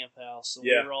Mallett's camp house, so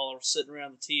we were all sitting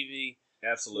around the TV.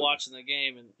 Absolutely. Watching the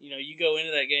game, and you go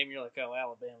into that game, and you're like, oh,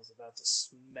 Alabama's about to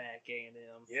smack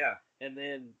A&M. Yeah. And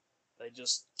then they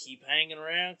just keep hanging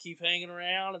around,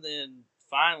 and then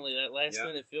finally that last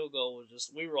minute field goal was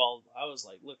just, I was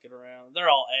like looking around. They're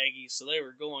all Aggies, so they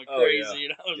were going crazy,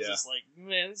 and I was just like,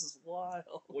 man, this is wild.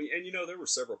 Well, and there were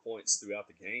several points throughout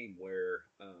the game where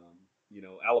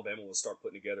Alabama would start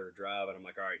putting together a drive, and I'm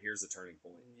like, all right, here's the turning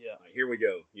point. Yeah. Like, here we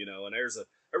go. And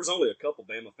there was only a couple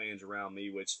Bama fans around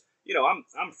me, which,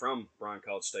 I'm from Bryan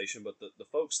College Station, but the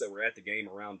folks that were at the game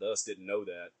around us didn't know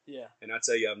that. Yeah. And I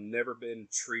tell you, I've never been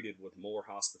treated with more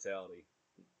hospitality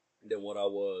than what I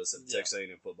was at the Texas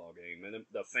A&M football game. And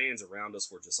the fans around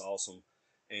us were just awesome.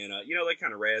 And, they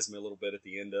kind of razzed me a little bit at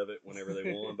the end of it whenever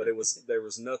they won, but there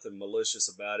was nothing malicious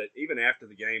about it. Even after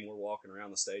the game, we're walking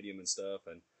around the stadium and stuff,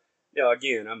 and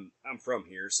again, I'm from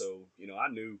here, so I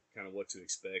knew kind of what to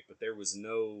expect, but there was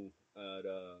no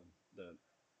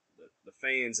the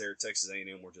fans there at Texas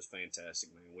A&M were just fantastic,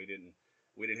 man. We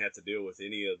didn't have to deal with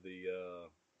any of the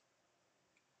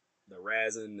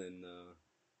razzing and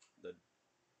the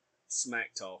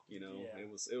smack talk. It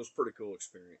was pretty cool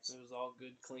experience. It was all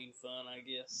good, clean fun, I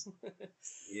guess.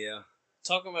 Yeah.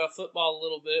 Talking about football a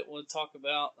little bit, we'll talk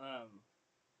about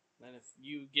and if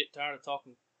you get tired of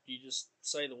talking, you just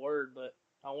say the word, but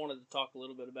I wanted to talk a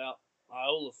little bit about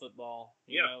Iola football.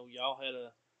 Y'all had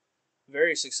a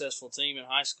very successful team in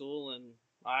high school, and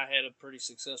I had a pretty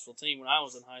successful team when I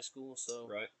was in high school, so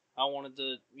right. I wanted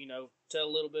to, tell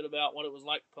a little bit about what it was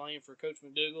like playing for Coach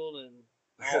McDougal and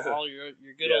all your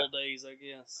good old days, I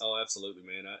guess. Oh, absolutely,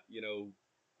 man.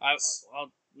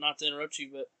 I'll not to interrupt you,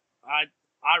 but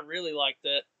I really liked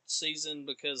that season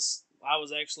because I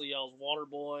was actually y'all's water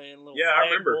boy and little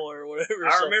flag boy or whatever.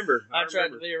 I remember. I tried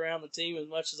to be around the team as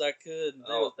much as I could. And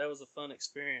that was a fun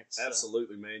experience.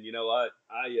 Absolutely, man.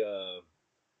 I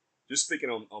just speaking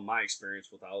on my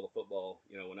experience with Iola football,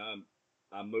 when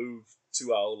I moved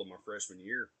to Iola my freshman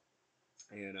year,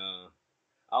 and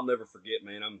I'll never forget,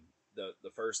 man. I'm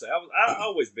the first day. I've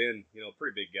always been, a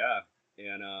pretty big guy,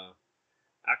 and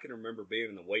I can remember being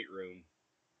in the weight room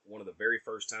one of the very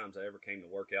first times I ever came to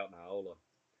work out in Iola.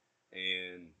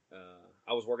 And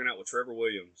I was working out with Trevor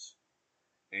Williams,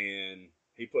 and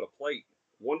he put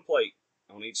one plate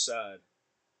on each side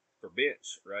for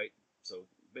bench, right? So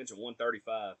bench of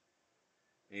 135,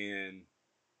 and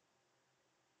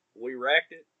we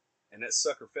racked it, and that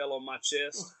sucker fell on my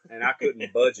chest, and I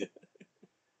couldn't budge it.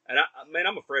 And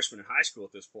I'm a freshman in high school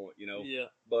at this point, Yeah.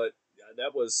 But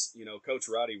that was, Coach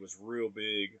Roddy was real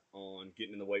big on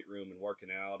getting in the weight room and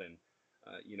working out, and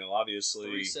obviously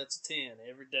 3 sets of 10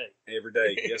 every day. Every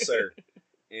day, yes, sir.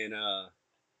 And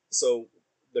so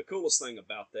the coolest thing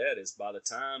about that is by the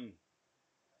time,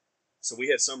 so we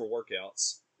had summer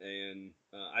workouts, and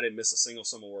I didn't miss a single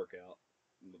summer workout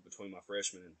between my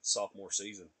freshman and sophomore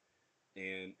season.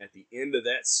 And at the end of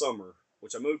that summer,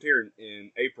 which I moved here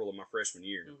in April of my freshman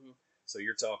year, so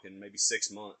you're talking maybe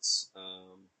 6 months,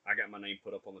 I got my name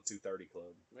put up on the 230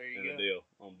 club. There you and go. the deal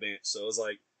on bench. So it was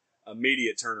like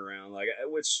immediate turnaround. Like,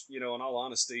 which, in all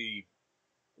honesty,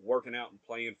 working out and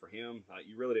playing for him,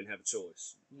 you really didn't have a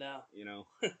choice. No.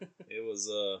 It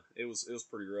was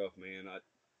pretty rough, man.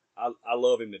 I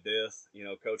love him to death.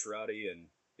 Coach Roddy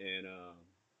and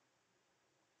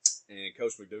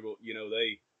Coach McDougal.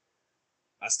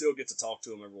 I still get to talk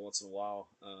to him every once in a while.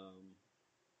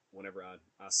 Whenever I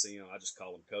see him, I just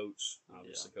call him Coach.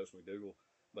 Obviously, Coach McDougal.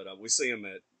 But we see him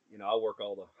at, I work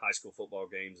all the high school football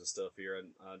games and stuff here,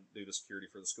 and I do the security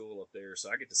for the school up there. So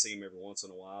I get to see him every once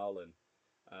in a while, and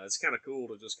it's kind of cool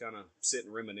to just kind of sit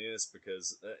and reminisce,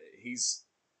 because he's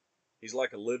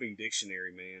like a living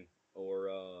dictionary, man, or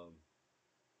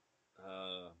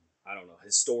I don't know,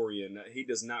 historian. He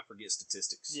does not forget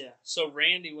statistics. Yeah. So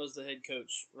Randy was the head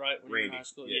coach, right, when you were in high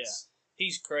school? Yes. Yeah.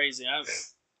 He's crazy.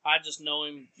 I just know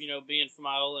him, being from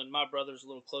Iowa, and my brother's a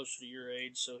little closer to your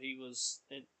age, so he was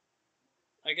in,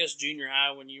 I guess, junior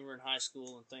high when you were in high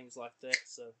school and things like that.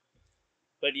 So,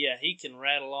 but yeah, he can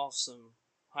rattle off some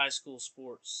high school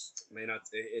sports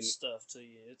stuff to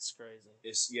you. It's crazy.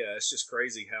 It's just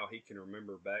crazy how he can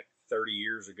remember back 30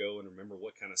 years ago and remember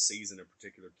what kind of season a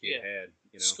particular kid had.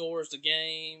 Scores the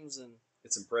games, and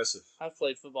it's impressive. I've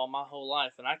played football my whole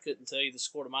life, and I couldn't tell you the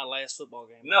score to my last football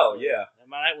game. No, yeah.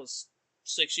 That was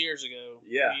 6 years ago.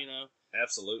 Yeah,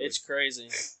 absolutely. It's crazy.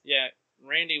 Yeah,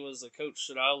 Randy was the coach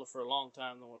at Iowa for a long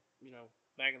time.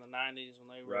 Back in the 90s when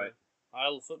they were right.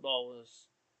 Iowa football was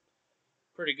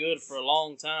pretty good for a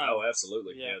long time. Oh,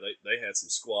 absolutely. Yeah, they had some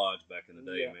squads back in the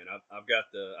day, man. I've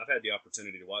had the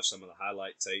opportunity to watch some of the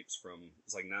highlight tapes from,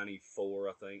 it's like 94,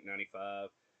 I think, 95,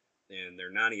 and their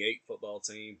 98 football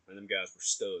team, and them guys were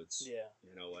studs. Yeah.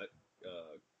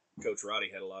 Coach Roddy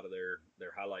had a lot of their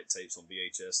highlight tapes on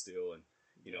VHS still, and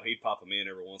he'd pop them in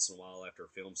every once in a while after a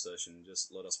film session and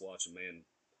just let us watch them. Man,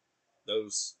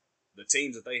 the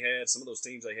teams that they had, some of those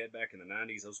teams they had back in the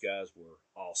 90s, those guys were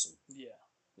awesome. Yeah.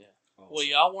 Yeah. Awesome. Well,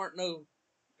 y'all weren't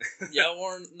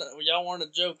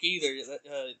a joke either.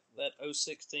 That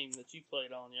 06 team that you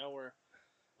played on,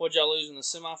 what'd y'all lose in the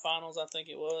semifinals? I think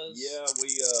it was. Yeah,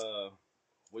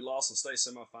 we lost in state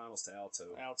semifinals to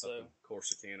Alto. Up in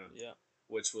Corsicana. Yeah.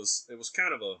 Which was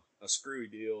kind of a screwy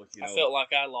deal. I felt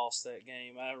like I lost that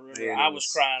game. I remember I was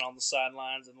crying on the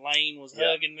sidelines, and Lane was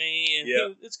hugging me,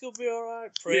 and it's gonna be all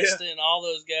right. Preston, all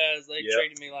those guys, they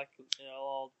treated me like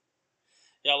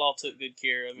y'all all took good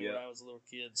care of me when I was a little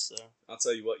kid. So I'll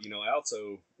tell you what,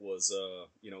 Alto was,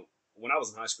 when I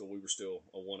was in high school, we were still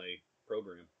a 1A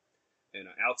program, and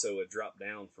Alto had dropped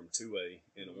down from 2A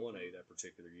into 1A that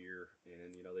particular year,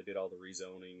 and they did all the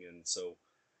rezoning, and so.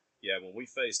 Yeah, when we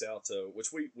faced Alto,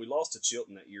 which we lost to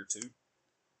Chilton that year too,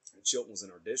 and Chilton was in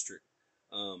our district,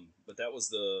 but that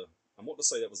was I want to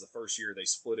say that was the first year they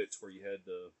split it to where you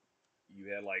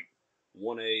had like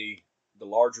 1A, the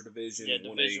larger division, and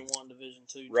Division 1, Division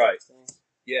 2, right?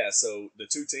 Yeah, so the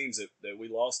two teams that we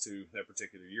lost to that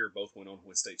particular year both went on to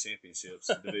win state championships,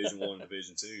 Division 1 and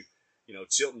Division 2.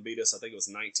 Chilton beat us, I think it was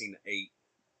 19-8,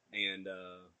 and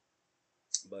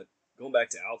but going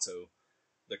back to Alto.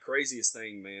 The craziest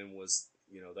thing, man, was,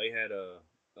 they had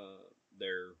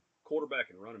their quarterback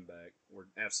and running back were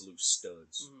absolute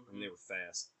studs. Mm-hmm. I mean, they were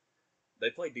fast. They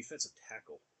played defensive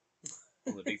tackle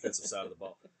on the defensive side of the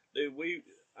ball. Dude,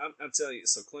 I'm telling you,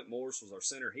 so Clint Morris was our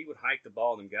center. He would hike the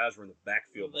ball, and guys were in the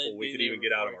backfield before we could even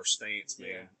get out of our stance, man.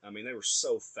 Yeah. I mean, they were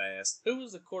so fast. Who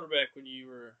was the quarterback when you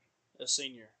were a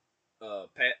senior?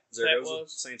 Pat Zaragoza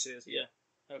Sanchez. Yeah.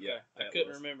 Okay. Yeah, I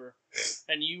couldn't remember.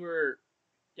 And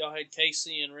y'all had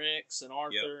Casey and Rex and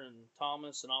Arthur and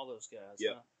Thomas and all those guys.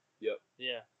 Yep. Huh? Yep.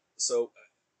 Yeah. So,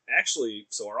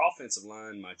 our offensive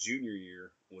line my junior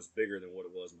year was bigger than what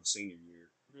it was my senior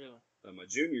year. Really? My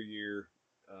junior year,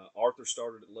 Arthur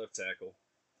started at left tackle.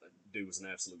 That dude was an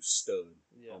absolute stud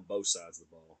on both sides of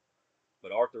the ball.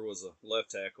 But Arthur was a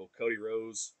left tackle. Cody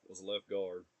Rose was a left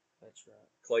guard. That's right.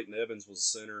 Clayton Evans was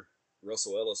a center.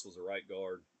 Russell Ellis was a right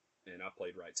guard. And I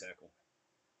played right tackle.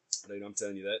 Dude, I'm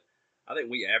telling you that. I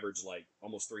think we averaged like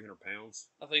almost 300 pounds.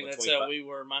 I think that's how we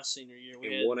were my senior year.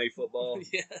 We had 1A football.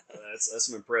 Yeah. That's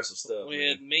some impressive stuff. We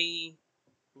had me,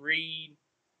 Reed,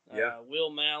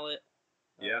 Will Mallett,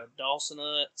 Dawson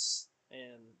Utz,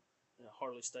 and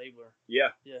Harley Stabler. Yeah.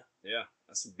 Yeah. Yeah.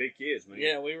 That's some big kids, man.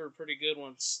 Yeah, we were pretty good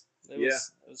ones. It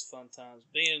was fun times.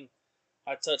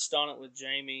 I touched on it with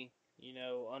Jamie,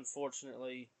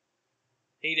 unfortunately,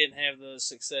 he didn't have the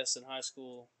success in high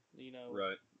school,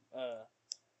 Right.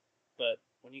 But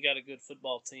when you got a good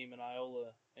football team in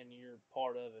Iola and you're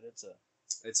part of it, it's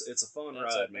a fun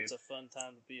ride, man. It's a fun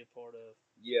time to be a part of.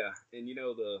 Yeah, and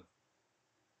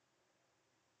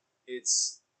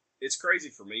it's crazy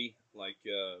for me. Like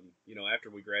after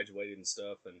we graduated and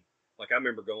stuff, and like I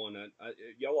remember going.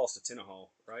 Y'all lost to Tenaha,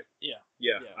 right? Yeah.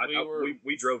 Yeah.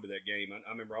 We drove to that game. I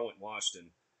remember I went and watched,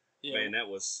 and man, that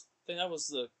was. I think that was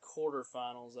the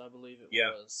quarterfinals. I believe it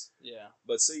was. Yeah.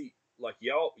 But see, like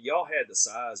y'all had the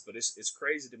size, but it's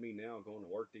crazy to me now going to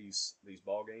work these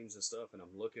ball games and stuff, and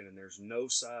I'm looking and there's no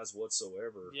size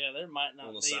whatsoever. Yeah, there might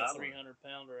not be a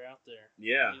 300-pounder out there.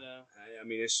 Yeah, I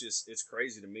mean it's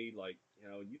crazy to me. Like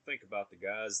you think about the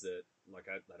guys that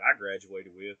I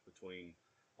graduated with between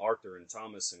Arthur and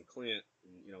Thomas and Clint,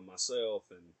 and myself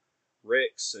and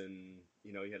Rex, and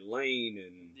you had Lane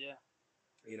and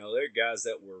they're guys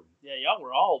that were y'all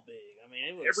were all big. I mean,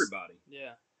 it was everybody.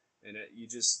 Yeah. And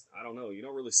I don't know, you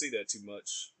don't really see that too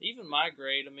much. Even my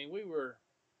grade, I mean,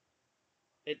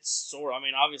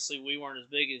 obviously we weren't as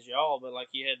big as y'all, but like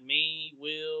you had me,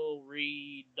 Will,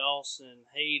 Reed, Dawson,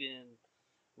 Hayden,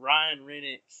 Ryan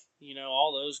Rennick,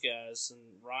 all those guys.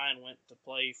 And Ryan went to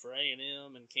play for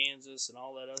A&M and Kansas and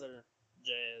all that other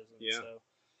jazz. And so,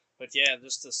 but yeah,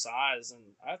 just the size, and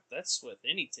that's with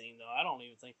any team though. I don't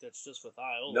even think that's just with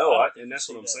Iowa. No, and that's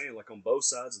what I'm saying. Like on both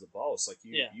sides of the ball, it's like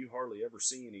you hardly ever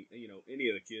see any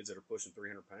of the kids that are pushing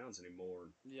 300 pounds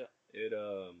anymore. Yeah.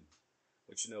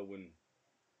 But when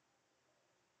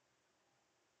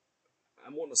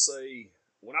I'm wanting to say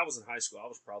when I was in high school, I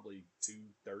was probably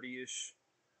 230-ish,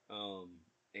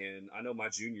 and I know my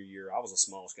junior year I was the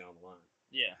smallest guy on the line.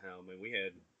 Yeah. I mean, we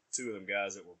had two of them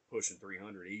guys that were pushing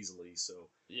 300 easily. So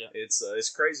it's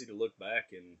crazy to look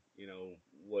back and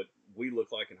what we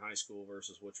look like in high school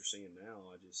versus what you're seeing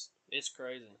now. It's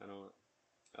crazy.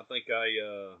 I think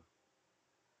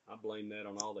I blame that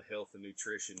on all the health and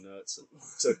nutrition nuts.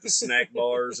 Took the snack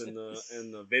bars and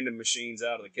the vending machines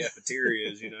out of the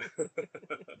cafeterias.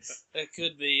 That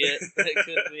could be it. That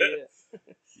could be it.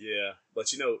 Yeah,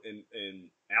 but in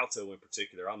Alto in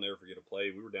particular, I'll never forget a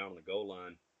play. We were down on the goal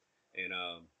line, and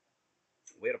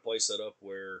we had a play set up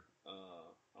where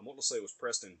I want to say it was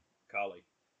Preston Colley.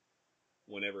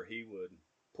 Whenever he would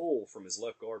pull from his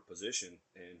left guard position,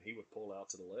 and he would pull out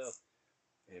to the left,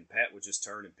 and Pat would just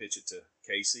turn and pitch it to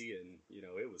Casey, and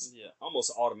it was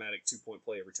almost an automatic 2-point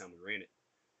play every time we ran it.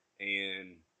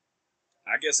 And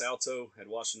I guess Alto had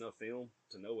watched enough film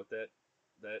to know what that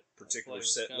particular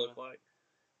set looked like.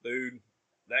 Dude,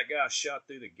 that guy shot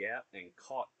through the gap and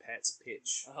caught Pat's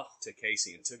pitch to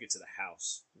Casey and took it to the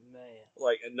house. Man.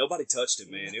 Like, nobody touched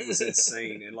him, man. It was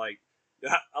insane. And, like,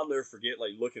 I'll never forget,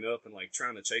 like, looking up and, like,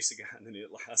 trying to chase a guy, and then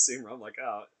I see him, I'm like,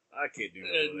 I can't do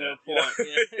that. There's no point.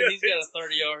 Yeah. He's got a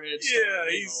 30-yard head start. Yeah,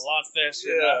 he's a lot faster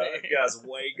than I am. That guy's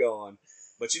way gone.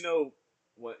 But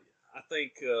what? I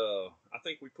think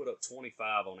we put up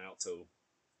 25 on Alto,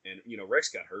 and Rex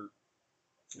got hurt.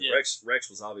 Yeah. Rex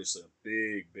was obviously a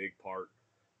big part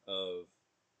of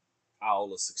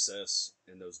Iola's success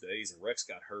in those days, and Rex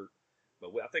got hurt.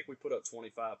 But I think we put up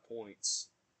 25 points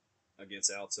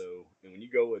against Alto, and when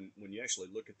you actually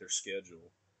look at their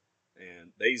schedule,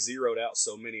 and they zeroed out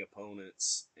so many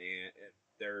opponents, and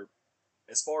they're,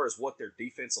 as far as what their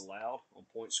defense allowed on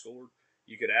points scored,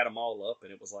 you could add them all up,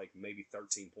 and it was like maybe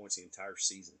 13 points the entire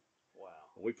season. Wow.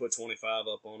 And we put 25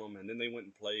 up on them, and then they went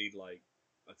and played like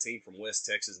a team from West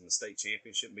Texas in the state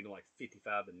championship, beating like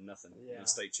 55-0 in the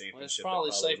state championship. Well,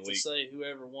 it's probably safe to say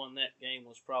whoever won that game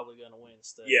was probably going to win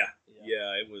state. Yeah,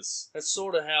 it was. That's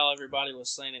sort of how everybody was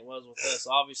saying it was with us.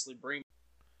 Obviously, Bremen.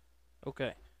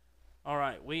 Okay. All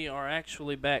right, we are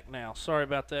actually back now. Sorry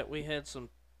about that. We had some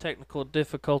technical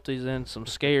difficulties and some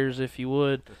scares, if you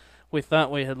would. We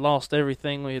thought we had lost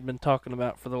everything we had been talking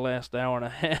about for the last hour and a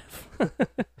half.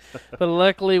 But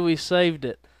luckily, we saved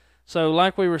it. So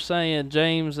like we were saying,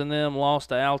 James and them lost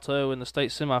to Alto in the state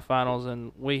semifinals,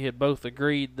 and we had both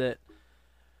agreed that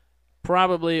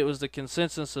probably it was the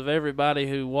consensus of everybody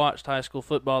who watched high school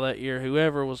football that year,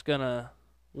 whoever was going to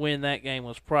win that game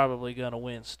was probably going to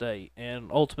win state. And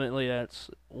ultimately, that's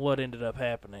what ended up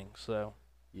happening. So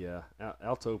yeah,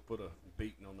 Alto put a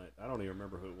beating on that. I don't even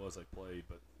remember who it was they played,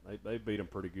 but they beat them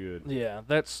pretty good. Yeah,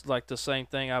 that's like the same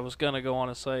thing. I was going to go on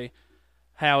and say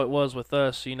how it was with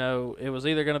us. It was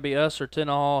either going to be us or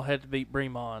Tenaha had to beat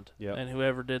Bremond, and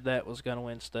whoever did that was going to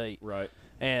win state. Right.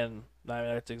 And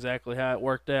that's exactly how it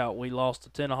worked out. We lost to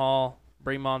Tenaha.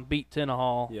 Bremond beat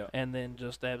Tenaha, and then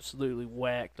just absolutely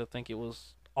whacked. I think it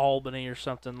was Albany or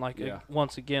something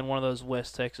once again, one of those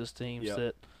West Texas teams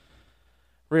that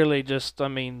really just,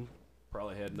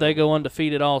 probably had. They go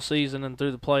undefeated all season and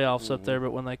through the playoffs up there,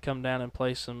 but when they come down and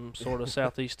play some sort of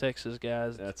Southeast Texas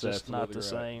guys, That's it's just not the right.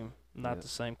 same, not the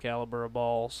same caliber of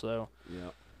ball. So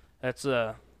that's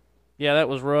that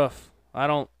was rough.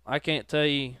 I can't tell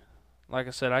you. Like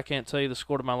I said, I can't tell you the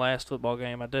score to my last football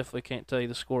game. I definitely can't tell you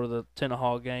the score of the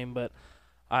Tenaha game, but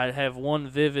I have one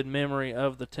vivid memory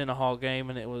of the Tenaha game,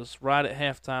 and it was right at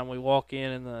halftime. We walk in,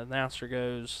 and the announcer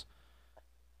goes,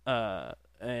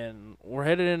 and we're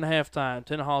headed into halftime.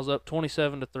 Tenaha's up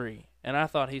 27-3, and I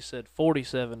thought he said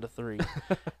 47-3,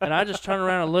 and I just turned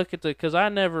around and look at because I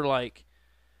never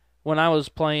when I was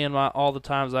playing all the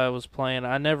times I was playing,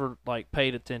 I never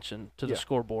paid attention to the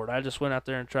scoreboard. I just went out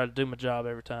there and tried to do my job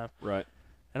every time. Right.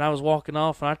 And I was walking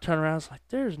off, and I turned around. I was like,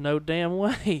 "There's no damn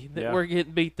way that we're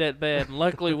getting beat that bad." And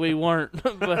luckily, we weren't.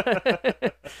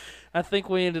 But I think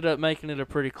we ended up making it a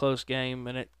pretty close game,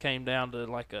 and it came down to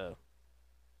like a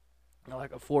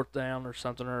fourth down or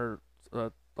something, or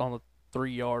on the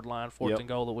 3-yard line, fourth and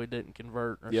goal that we didn't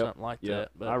convert or something like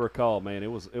that. But I recall, man, it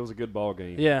was a good ball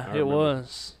game. Yeah, it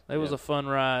was. It was a fun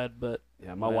ride, but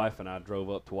my wife and I drove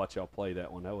up to watch y'all play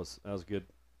that one. That was good.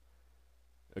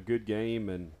 A good game,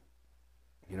 and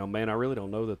man, I really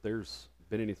don't know that there's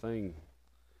been anything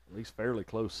at least fairly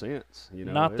close since.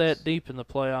 Not that deep in the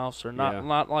playoffs, or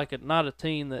not a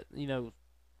team that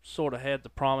sort of had the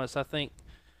promise. I think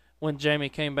when Jamie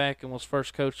came back and was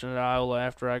first coaching at Iowa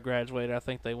after I graduated, I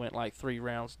think they went 3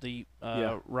 rounds deep.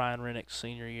 Ryan Rennick's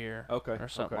senior year, or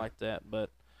something like that.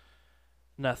 But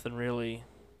nothing really,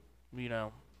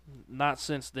 not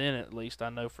since then at least. I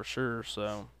know for sure.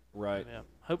 So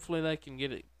hopefully they can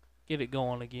get it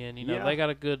going again. They got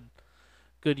a good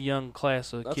young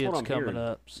class of kids coming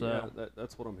up. So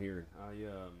that's what I'm hearing.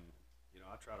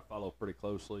 I try to follow pretty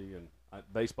closely, and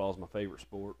baseball is my favorite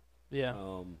sport. Yeah.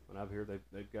 And I've heard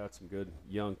they've got some good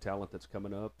young talent that's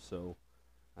coming up, so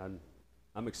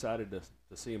I'm excited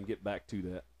to see them get back to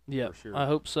that. Yeah, for sure. I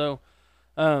hope so.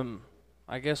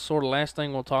 I guess sort of last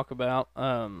thing we'll talk about.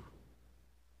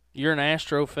 You're an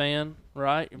Astro fan,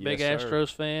 right? You're a big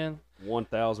Astros fan.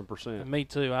 1,000%. Me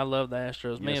too. I love the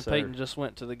Astros. Me and sir. Peyton just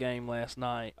went to the game last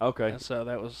night. Okay. And so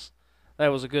that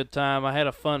was a good time. I had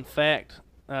a fun fact.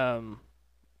 On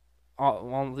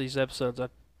these episodes, I've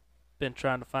been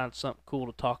trying to find something cool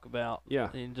to talk about.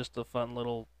 Yeah. And just a fun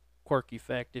little quirky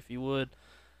fact, if you would.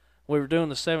 We were doing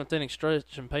the 7th inning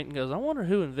stretch, and Peyton goes, "I wonder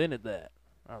who invented that."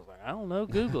 I was like, "I don't know.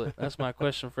 Google it." That's my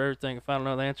question for everything, if I don't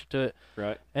know the answer to it.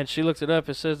 Right. And she looked it up.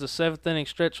 It says the 7th inning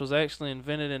stretch was actually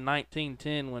invented in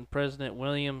 1910 when President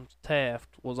William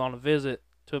Taft was on a visit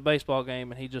to a baseball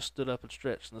game, and he just stood up and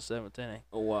stretched in the 7th inning.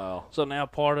 Oh, wow. So now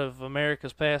part of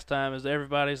America's pastime is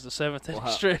everybody's the 7th inning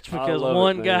stretch I because love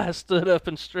one it, guy stood up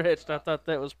and stretched. I thought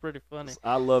that was pretty funny.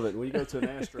 I love it. When you go to an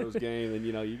Astros game and,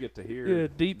 you get to hear.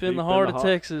 Deep in the heart of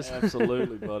Texas.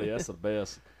 Absolutely, buddy. That's the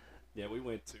best. Yeah, we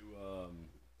went to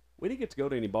we didn't get to go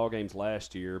to any ball games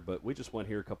last year, but we just went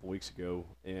here a couple weeks ago,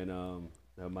 and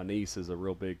my niece is a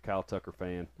real big Kyle Tucker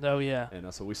fan. Oh, yeah.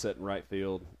 And so we sat in right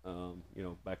field,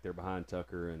 back there behind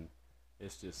Tucker, and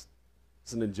it's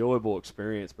an enjoyable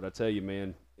experience. But I tell you,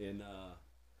 man,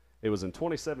 it was in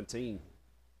 2017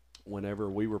 whenever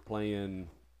we were playing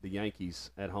the Yankees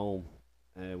at home.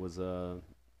 It was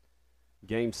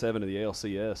Game 7 of the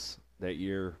ALCS that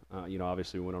year.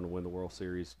 Obviously we went on to win the World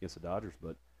Series against the Dodgers,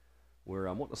 but where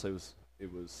I want to say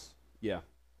it was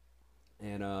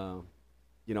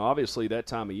and obviously that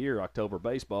time of year, October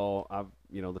baseball,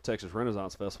 the Texas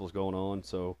Renaissance Festival is going on,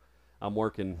 so I'm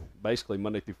working basically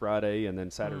Monday through Friday and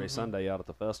then Saturday, Sunday out at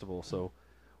the festival. So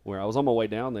where I was on my way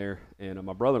down there, and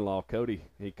my brother-in-law Cody,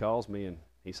 he calls me and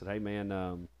he said, "Hey man,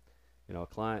 a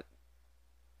client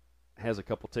has a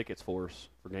couple tickets for us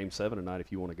for Game 7 tonight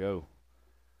if you want to go."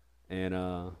 And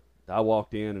I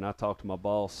walked in and I talked to my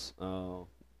boss.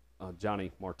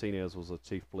 Johnny Martinez was a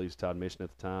chief of police Todd Mission at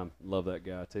the time. Love that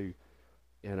guy too.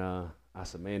 And I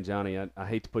said, "Man, Johnny, I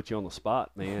hate to put you on the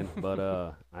spot, man,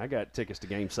 but I got tickets to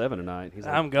Game 7 tonight." He's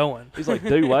like, "I'm going." He's like,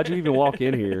 "Dude, why'd you even walk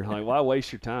in here? Like, why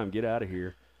waste your time? Get out of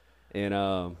here." And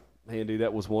man, dude,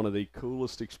 that was one of the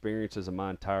coolest experiences of my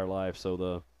entire life.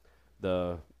 So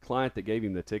the client that gave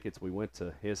him the tickets, we went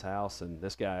to his house, and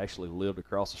this guy actually lived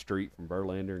across the street from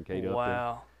Berlander and Kate Upton.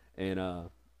 Wow. And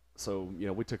so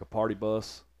we took a party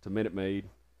bus to Minute Maid,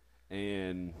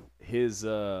 and his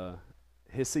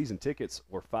season tickets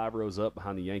were 5 rows up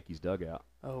behind the Yankees dugout.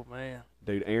 Oh man,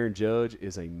 dude, Aaron Judge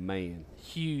is a man.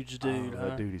 Huge dude, huh?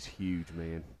 That dude is huge,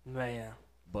 man. Man,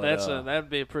 but that'd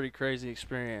be a pretty crazy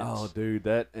experience. Oh, dude,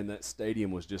 that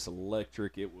stadium was just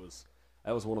electric. That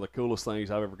was one of the coolest things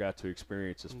I've ever got to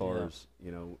experience as far as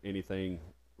anything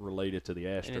related to the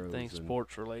Astros. Anything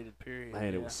sports related, period.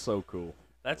 Man, it was so cool.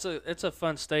 It's a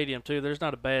fun stadium too. There's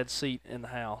not a bad seat in the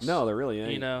house. No, there really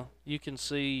ain't. You know, you can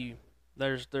see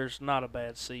there's not a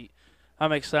bad seat.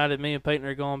 I'm excited. Me and Peyton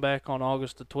are going back on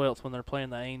August the 12th when they're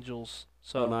playing the Angels.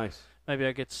 So nice. maybe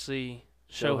I get to see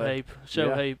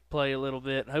Shohei play a little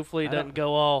bit. Hopefully he I know. doesn't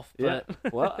go off. Yeah.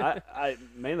 But Well,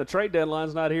 man, the trade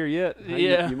deadline's not here yet.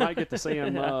 Yeah. You might get to see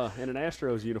him in an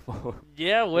Astros uniform.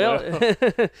 yeah, well,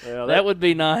 Well, that would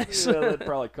be nice. Yeah, that'd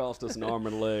probably cost us an arm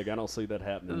and a leg. I don't see that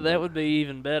happening. That would be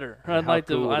even better. I'd How like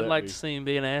cool would to. I'd that like be? to see him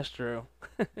be an Astro.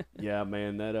 Yeah,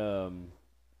 man, that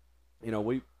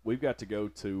we've got to go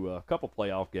to a couple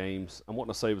playoff games. I'm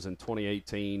wanting to say it was in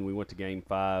 2018. We went to Game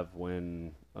 5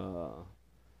 when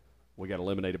we got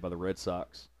eliminated by the Red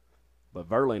Sox. But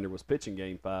Verlander was pitching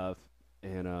Game 5,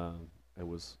 and it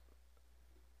was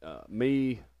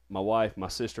me, my wife, my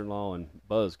sister-in-law, and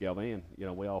Buzz Galvan. You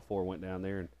know, we all four went down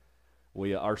there, and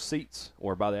our seats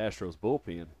were by the Astros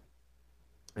bullpen.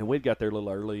 And we'd got there a little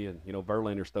early, and, you know,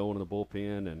 Verlander's throwing in the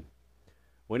bullpen. And,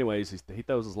 well, anyways, he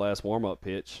throws his last warm-up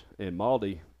pitch, and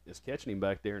Maldi is catching him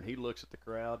back there, and he looks at the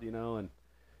crowd, you know, and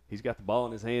he's got the ball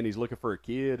in his hand. He's looking for a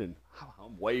kid, and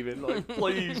I'm waving, like,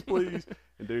 please, please.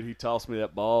 And, dude, he tossed me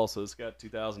that ball, so it's got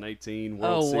 2018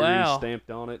 World Series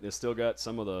stamped on it. And it's still got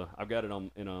some of the – I've got it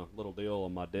in a little deal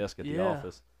on my desk at the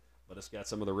office. But it's got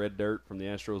some of the red dirt from the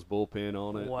Astros bullpen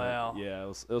on it. Wow. Yeah,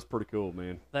 it was pretty cool,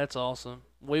 man. That's awesome.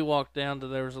 We walked down to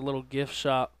there was a little gift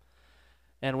shop,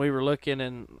 and we were looking,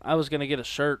 and I was going to get a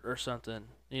shirt or something,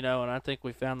 you know, and I think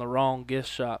we found the wrong gift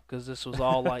shop because this was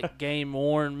all like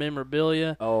game-worn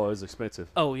memorabilia. Oh, it was expensive.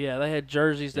 Oh, yeah. They had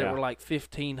jerseys that Yeah. were like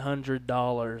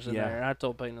 $1,500 in Yeah. there. And I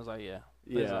told Peyton, I was like,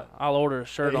 Yeah. I'll order a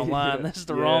shirt online. This is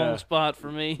the wrong spot for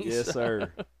me. Yes, So,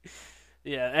 sir.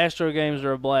 yeah, Astro games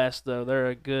are a blast, though. They're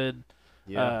a good,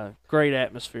 great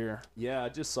atmosphere. Yeah, I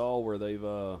just saw where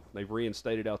they've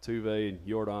reinstated Altuve and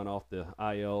Jordan off the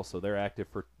IL, so they're active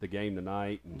for the game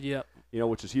tonight. And, Yep. you know,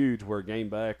 which is huge. We're a game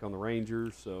back on the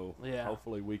Rangers, so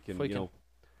hopefully we can,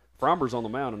 Fromber's on the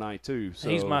mound tonight, too. So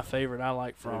he's my favorite. I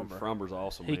like Fromber. Fromber's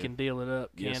awesome, He man. can deal it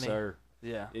up, can Yes, he? sir.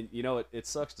 Yeah. And, you know, it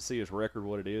sucks to see his record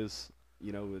what it is,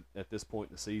 you know, at this point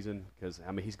in the season because,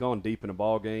 I mean, he's gone deep into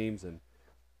ball games, and,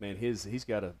 man, he's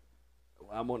got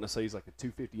I'm wanting to say he's like a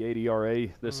 2.58 ERA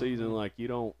this season. Like, you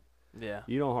don't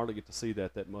hardly get to see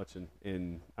that much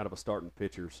in out of a starting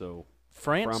pitcher, so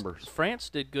France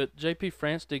did good. JP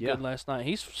France did good last night.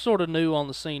 He's sort of new on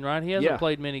the scene, right? He hasn't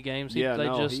played many games. They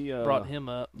just brought him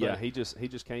up. Yeah, he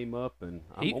just came up, and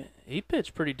he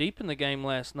pitched pretty deep in the game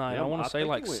last night. I want to say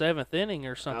like seventh inning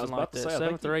or something like that.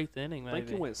 Seventh or eighth inning, maybe. I think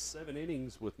he went 7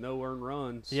 innings with no earned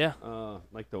runs. Yeah.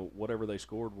 Like whatever they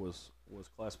scored was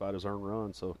classified as earned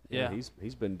runs. So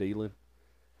he's been dealing.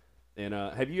 And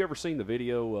have you ever seen the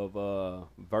video of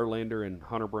Verlander and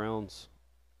Hunter Brown's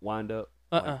windup?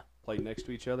 Played next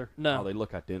to each other? No. Oh, they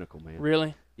look identical, man.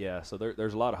 Really? Yeah, so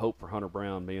there's a lot of hope for Hunter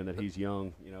Brown, being that he's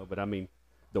young, you know. But, I mean,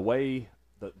 the way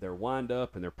their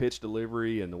wind-up and their pitch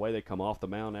delivery and the way they come off the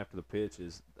mound after the pitch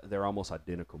they're almost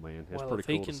identical, man. It's pretty cool if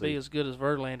he can be as good as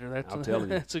Verlander, I'm telling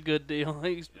you. that's a good deal.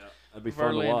 That'd be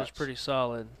fun to watch. Verlander's pretty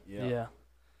solid. Yeah.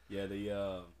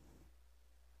 Yeah,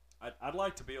 I'd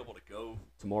like to be able to go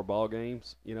to more ball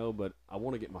games, you know, but I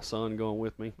want to get my son going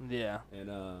with me. Yeah.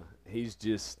 And he's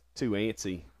just too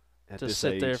antsy at to this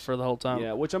sit age. there for the whole time.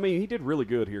 Yeah, which, I mean, he did really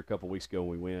good here a couple weeks ago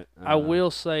when we went. I will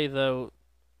say, though,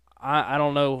 I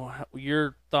don't know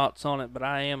your thoughts on it, but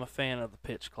I am a fan of the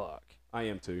pitch clock. I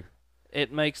am too.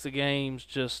 It makes the games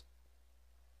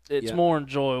it's more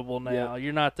enjoyable now. Yeah.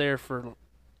 You're not there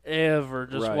forever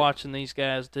just watching these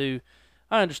guys do.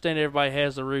 I understand everybody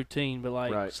has a routine,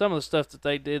 but some of the stuff that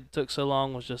they did took so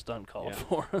long was just uncalled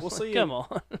for. Well, see, come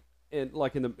on. And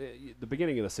like in the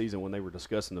beginning of the season when they were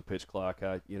discussing the pitch clock,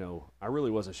 I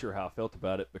really wasn't sure how I felt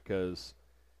about it because,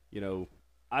 you know,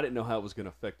 I didn't know how it was going to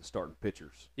affect the starting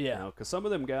pitchers. Yeah. You know, because some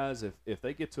of them guys, if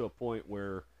they get to a point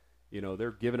where, you know,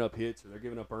 they're giving up hits or they're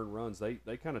giving up earned runs,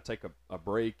 they kind of take a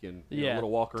break and a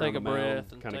little walk around the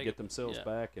mound, kind of get themselves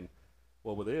back. And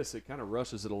well, with this, it kind of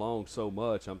rushes it along so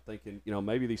much. I'm thinking, you know,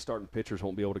 maybe these starting pitchers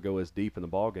won't be able to go as deep in the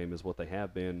ball game as what they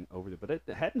have been over there. But it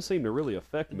hadn't seemed to really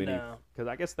affect many because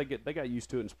I guess they got used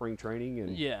to it in spring training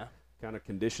and kind of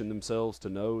conditioned themselves to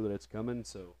know that it's coming.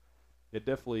 So it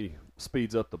definitely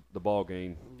speeds up the ball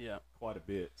game quite a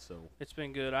bit. So it's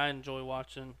been good. I enjoy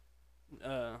watching.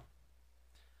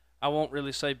 I won't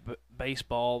really say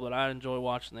baseball, but I enjoy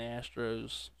watching the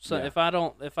Astros. So if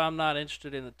I'm not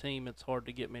interested in the team, it's hard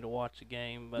to get me to watch a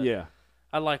game. But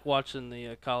I like watching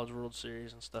the College World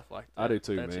Series and stuff like that. I do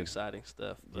too, That's man. exciting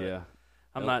stuff. But,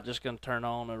 I'm not just going to turn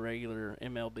on a regular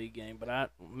MLB game.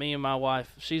 But me and my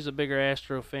wife, she's a bigger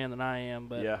Astro fan than I am,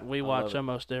 but we watch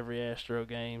almost every Astro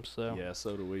game. So yeah,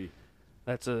 so do we.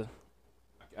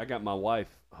 I got my wife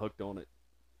hooked on it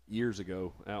years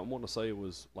ago. I want to say it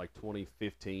was like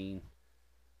 2015.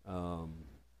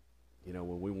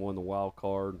 When we won the wild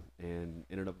card and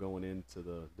ended up going into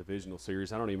the divisional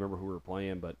series. I don't even remember who we were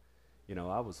playing, but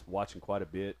I was watching quite a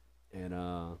bit. And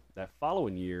that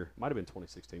following year, might have been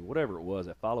 2016, whatever it was.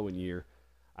 That following year,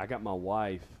 I got my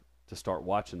wife to start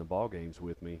watching the ball games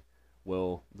with me.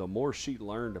 Well, the more she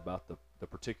learned about the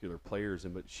particular players,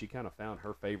 but she kind of found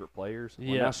her favorite players.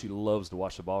 Well, now she loves to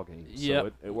watch the ball games.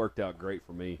 So it worked out great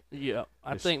for me. Yeah,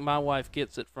 I think my wife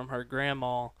gets it from her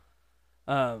grandma.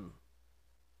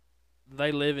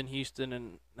 They live in Houston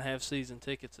and have season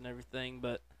tickets and everything,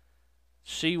 but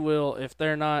she will, if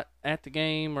they're not at the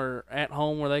game or at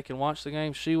home where they can watch the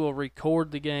game, she will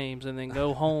record the games and then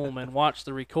go home and watch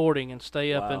the recording and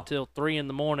stay up until 3 in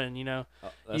the morning.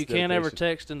 You can't ever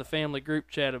text in the family group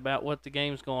chat about what the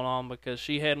game's going on because if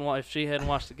she hadn't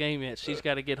watched the game yet, she's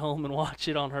got to get home and watch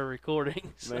it on her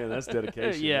recording. So, man, that's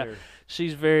dedication. Yeah, there.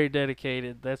 She's very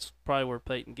dedicated. That's probably where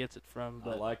Peyton gets it from.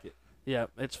 But, I like it. Yeah,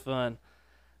 it's fun.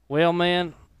 Well,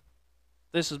 man,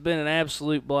 this has been an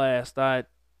absolute blast. Like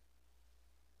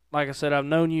I said, I've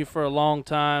known you for a long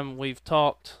time. We've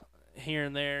talked here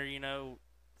and there,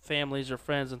 families or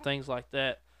friends and things like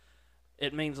that.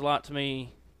 It means a lot to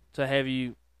me to have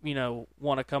you,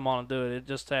 want to come on and do it. It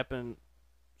just happened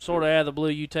sort of out of the blue.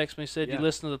 You texted me, said you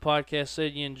listened to the podcast,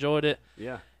 said you enjoyed it.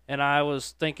 Yeah. And I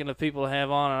was thinking of people to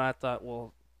have on, and I thought,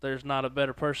 well, there's not a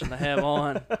better person to have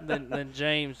on than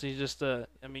James. He's just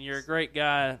you're a great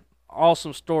guy.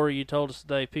 Awesome story you told us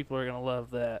today. People are going to love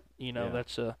that.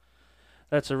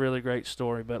 That's a really great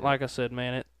story. But like I said,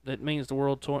 man, it means the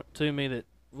world to me that,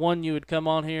 one, you would come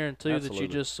on here, and two, that you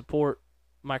just support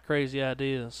my crazy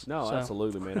ideas. No,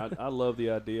 absolutely, man. I love the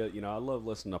idea. I love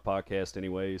listening to podcasts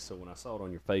anyway. So when I saw it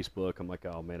on your Facebook, I'm like,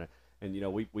 oh, man. And,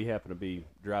 we happen to be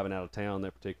driving out of town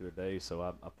that particular day, so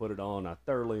I put it on. I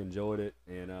thoroughly enjoyed it.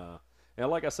 And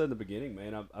like I said in the beginning,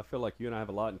 man, I feel like you and I have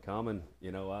a lot in common.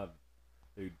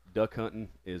 Dude, duck hunting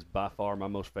is by far my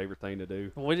most favorite thing to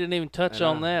do. We didn't even touch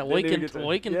on that. We can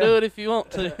do it if you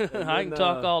want to. I can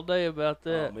talk all day about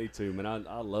that. Oh, me too, man.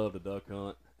 I love the duck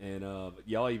hunt. And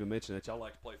y'all even mentioned that y'all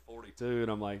like to play 42, and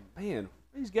I'm like, man,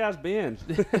 where these guys been?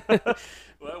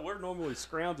 Well, we're normally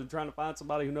scrounging trying to find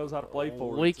somebody who knows how to play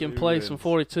 42. We can play some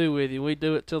 42 with you. We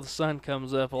do it till the sun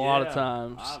comes up a lot of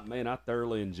times. I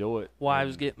thoroughly enjoy it.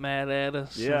 Wives get mad at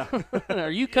us. Yeah.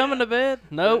 Are you coming to bed?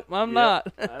 Nope, I'm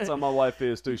not. That's how my wife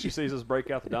is, too. She sees us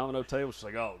break out the domino table. She's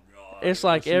like, oh, God. It's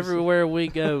like everywhere we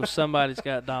go, somebody's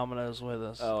got dominoes with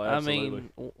us. Oh, absolutely.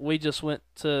 We just went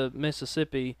to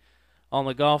Mississippi on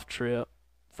the golf trip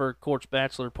for Court's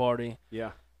bachelor party.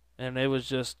 Yeah. And it was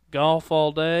just golf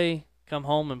all day, come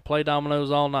home and play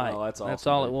dominoes all night. Oh, that's awesome. That's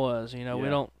all it was. We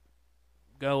don't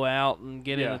go out and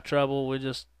get into trouble. We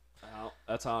just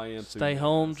that's how I am stay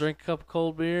home, drink a couple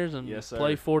cold beers, and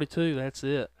play 42. That's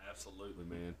it. Absolutely,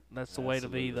 man. That's the way to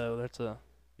be, though.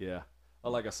 Yeah.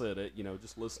 Well, like I said,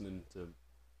 just listening to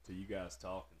you guys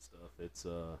talk and stuff, it's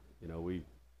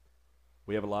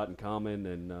we have a lot in common,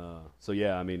 and so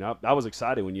I was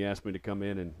excited when you asked me to come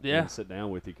in and sit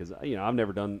down with you because I've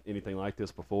never done anything like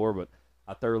this before, but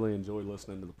I thoroughly enjoy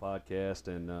listening to the podcast,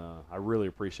 and I really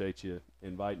appreciate you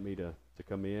inviting me to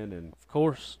come in. And of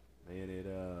course, man,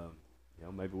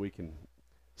 maybe we can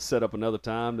set up another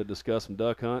time to discuss some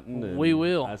duck hunting. And we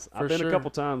will. I've been a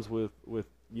couple times with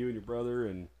you and your brother,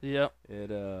 and dude,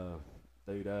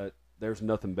 there's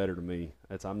nothing better to me.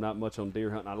 I'm not much on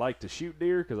deer hunting. I like to shoot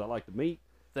deer because I like the meat.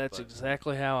 That's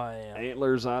exactly how I am.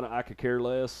 Antlers, I could care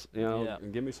less.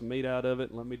 And give me some meat out of it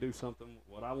and let me do something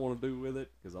what I want to do with it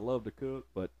because I love to cook.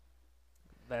 But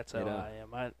that's how I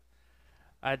am.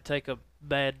 I'd take a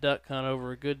bad duck hunt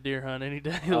over a good deer hunt any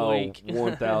day of the week.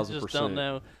 1,000%. Just don't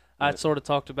know. I sort of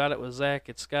talked about it with Zach.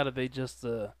 It's got to be just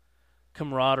the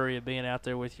camaraderie of being out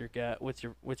there with your guy, with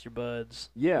your buds.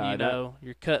 Yeah,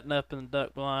 you're cutting up in the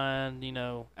duck blind.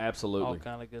 Absolutely, all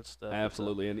kind of good stuff.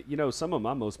 Absolutely, and some of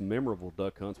my most memorable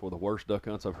duck hunts were the worst duck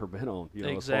hunts I've ever been on.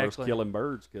 As far as killing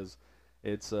birds, because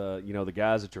it's the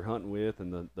guys that you're hunting with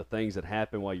and the things that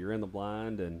happen while you're in the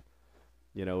blind, and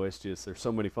it's just there's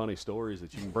so many funny stories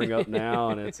that you can bring up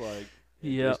now, and it's like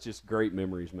it's just great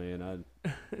memories, man. I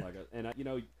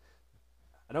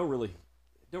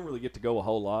don't really get to go a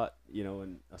whole lot,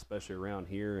 and especially around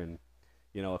here. And,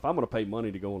 if I'm going to pay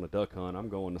money to go on a duck hunt, I'm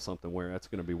going to something where that's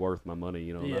going to be worth my money.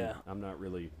 I'm not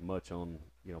really much on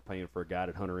paying for a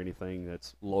guided hunt or anything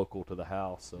that's local to the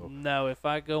house. So no, if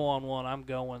I go on one, I'm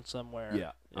going somewhere.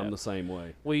 yeah, I'm the same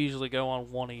way. We usually go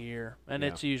on one a year, and Yeah.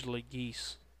 it's usually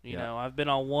geese. You Yeah. know, I've been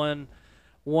on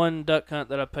one duck hunt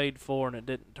that I paid for, and it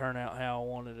didn't turn out how I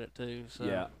wanted it to. So.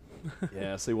 Yeah.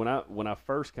 Yeah, see, when I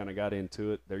first kind of got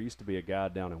into it, there used to be a guy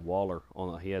down in Waller.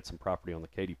 He had some property on the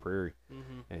Katy Prairie,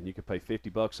 and you could pay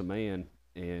 $50 a man,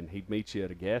 and he'd meet you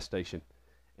at a gas station,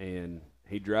 and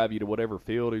he'd drive you to whatever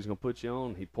field he's going to put you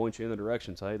on. He'd point you in the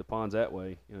direction, say, hey, the pond's that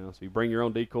way. So you bring your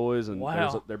own decoys, and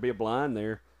there'd be a blind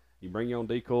there. You bring your own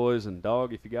decoys and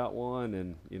dog if you got one,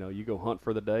 and you go hunt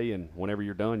for the day, and whenever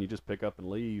you're done, you just pick up and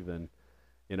leave. And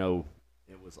it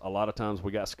was a lot of times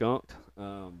we got skunked.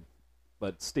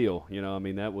 But still,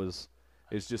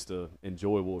 it's just a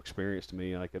enjoyable experience to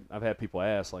me. Like, I've had people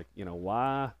ask, like,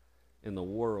 why in the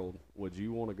world would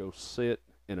you want to go sit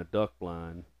in a duck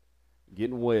blind,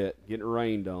 getting wet, getting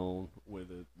rained on, with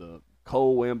the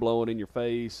cold wind blowing in your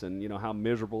face, and how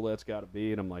miserable that's got to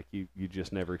be? And I'm like, you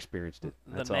just never experienced it.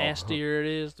 That's the nastier it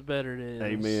is, the better it is.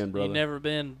 Amen, brother. You've never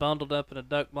been bundled up in a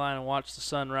duck blind and watched the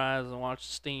sunrise and watched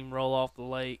the steam roll off the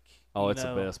lake. Oh, it's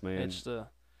the best, man. It's the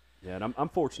Yeah, and I'm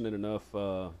fortunate enough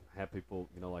have people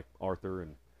like Arthur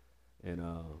and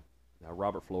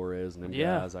Robert Flores and them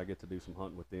guys. I get to do some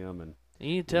hunting with them, and you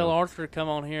need to tell Arthur to come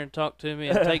on here and talk to me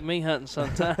and take me hunting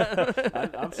sometime.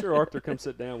 I'm sure Arthur come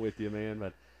sit down with you, man.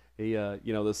 But he,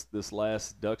 this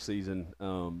last duck season,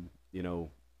 a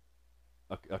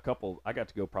couple, I got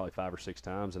to go probably 5 or 6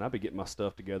 times, and I'd be getting my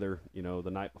stuff together,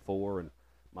 the night before, and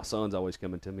my son's always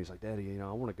coming to me. He's like, Daddy,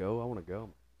 I want to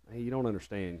go. Hey, you don't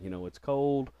understand. It's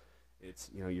cold.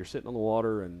 It's, you're sitting on the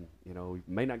water, and, you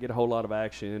may not get a whole lot of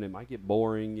action. It might get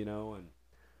boring, and,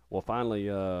 well, finally,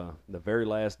 the very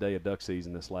last day of duck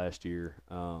season this last year,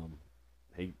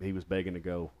 he was begging to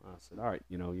go. I said, all right,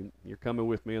 you're coming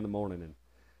with me in the morning. And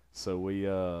so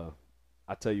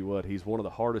I tell you what, he's one of the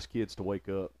hardest kids to wake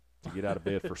up to get out of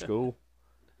bed for school.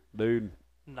 Dude.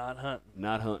 Not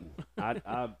hunting.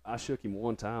 I shook him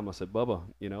one time. I said, Bubba,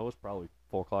 it was probably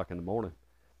 4 o'clock in the morning.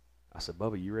 I said,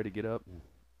 Bubba, you ready to get up and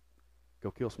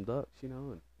go kill some ducks,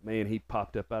 And, man, he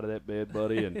popped up out of that bed,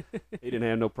 buddy, and he didn't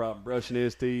have no problem brushing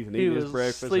his teeth and eating his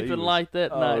breakfast. Sleeping light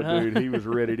that night, huh? Dude, he was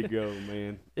ready to go,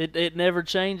 man. It never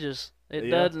changes. It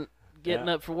doesn't. Getting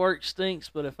up for work stinks,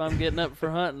 but if I'm getting up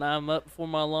for hunting, I'm up before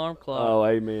my alarm clock. Oh,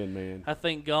 amen, man. I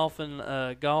think golf and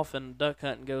duck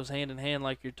hunting goes hand in hand,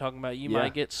 like you're talking about. You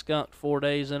might get skunked 4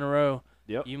 days in a row.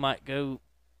 Yep. You might go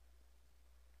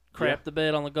crap the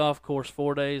bed on the golf course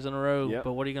 4 days in a row. Yep.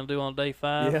 But what are you going to do on day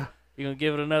 5? Yeah. You're going to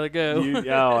give it another go.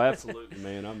 Oh, absolutely,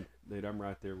 man. I'm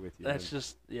right there with you.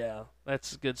 That's man.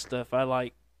 That's good stuff.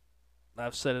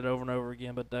 I've said it over and over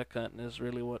again, but duck hunting is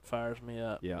really what fires me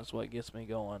up. Yeah. That's what gets me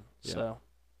going. Yeah. So.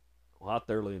 Well, I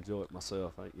thoroughly enjoy it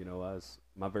myself.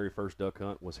 My very first duck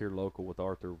hunt was here local with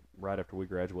Arthur right after we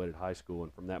graduated high school,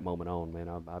 and from that moment on, man,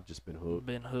 I've just been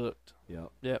hooked.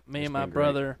 Yeah. Me and my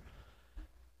brother,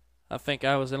 I think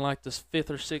I was in like this 5th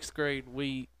or 6th grade.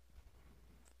 We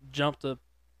jumped a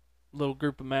little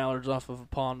group of mallards off of a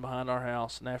pond behind our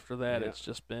house, and after that, it's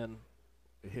just been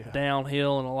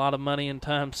downhill and a lot of money and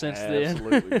time since then.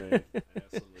 Absolutely, man.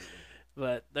 Absolutely.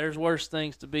 But there's worse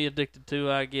things to be addicted to,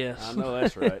 I guess. I know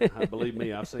that's right. Believe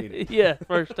me, I've seen it. Yeah,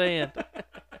 firsthand.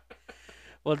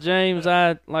 Well, James,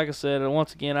 like I said,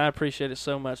 once again, I appreciate it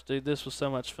so much, dude. This was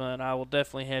so much fun. I will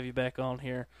definitely have you back on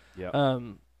here. Yeah.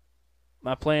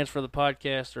 My plans for the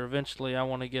podcast are eventually I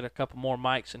want to get a couple more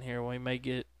mics in here. We may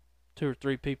get 2 or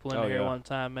 3 people in here one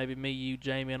time. Maybe me, you,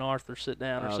 Jamie, and Arthur sit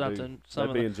down or something. Dude,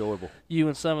 that'd be enjoyable. You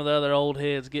and some of the other old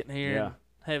heads getting here. Yeah.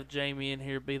 Have Jamie in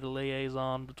here be the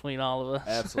liaison between all of us.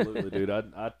 Absolutely, dude.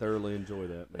 I thoroughly enjoy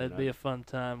that, man. That'd be a fun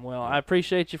time. Well, I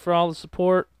appreciate you for all the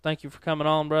support. Thank you for coming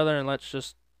on, brother, and let's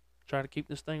just try to keep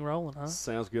this thing rolling, huh?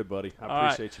 Sounds good, buddy. I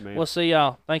appreciate you, man. We'll see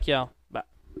y'all. Thank y'all.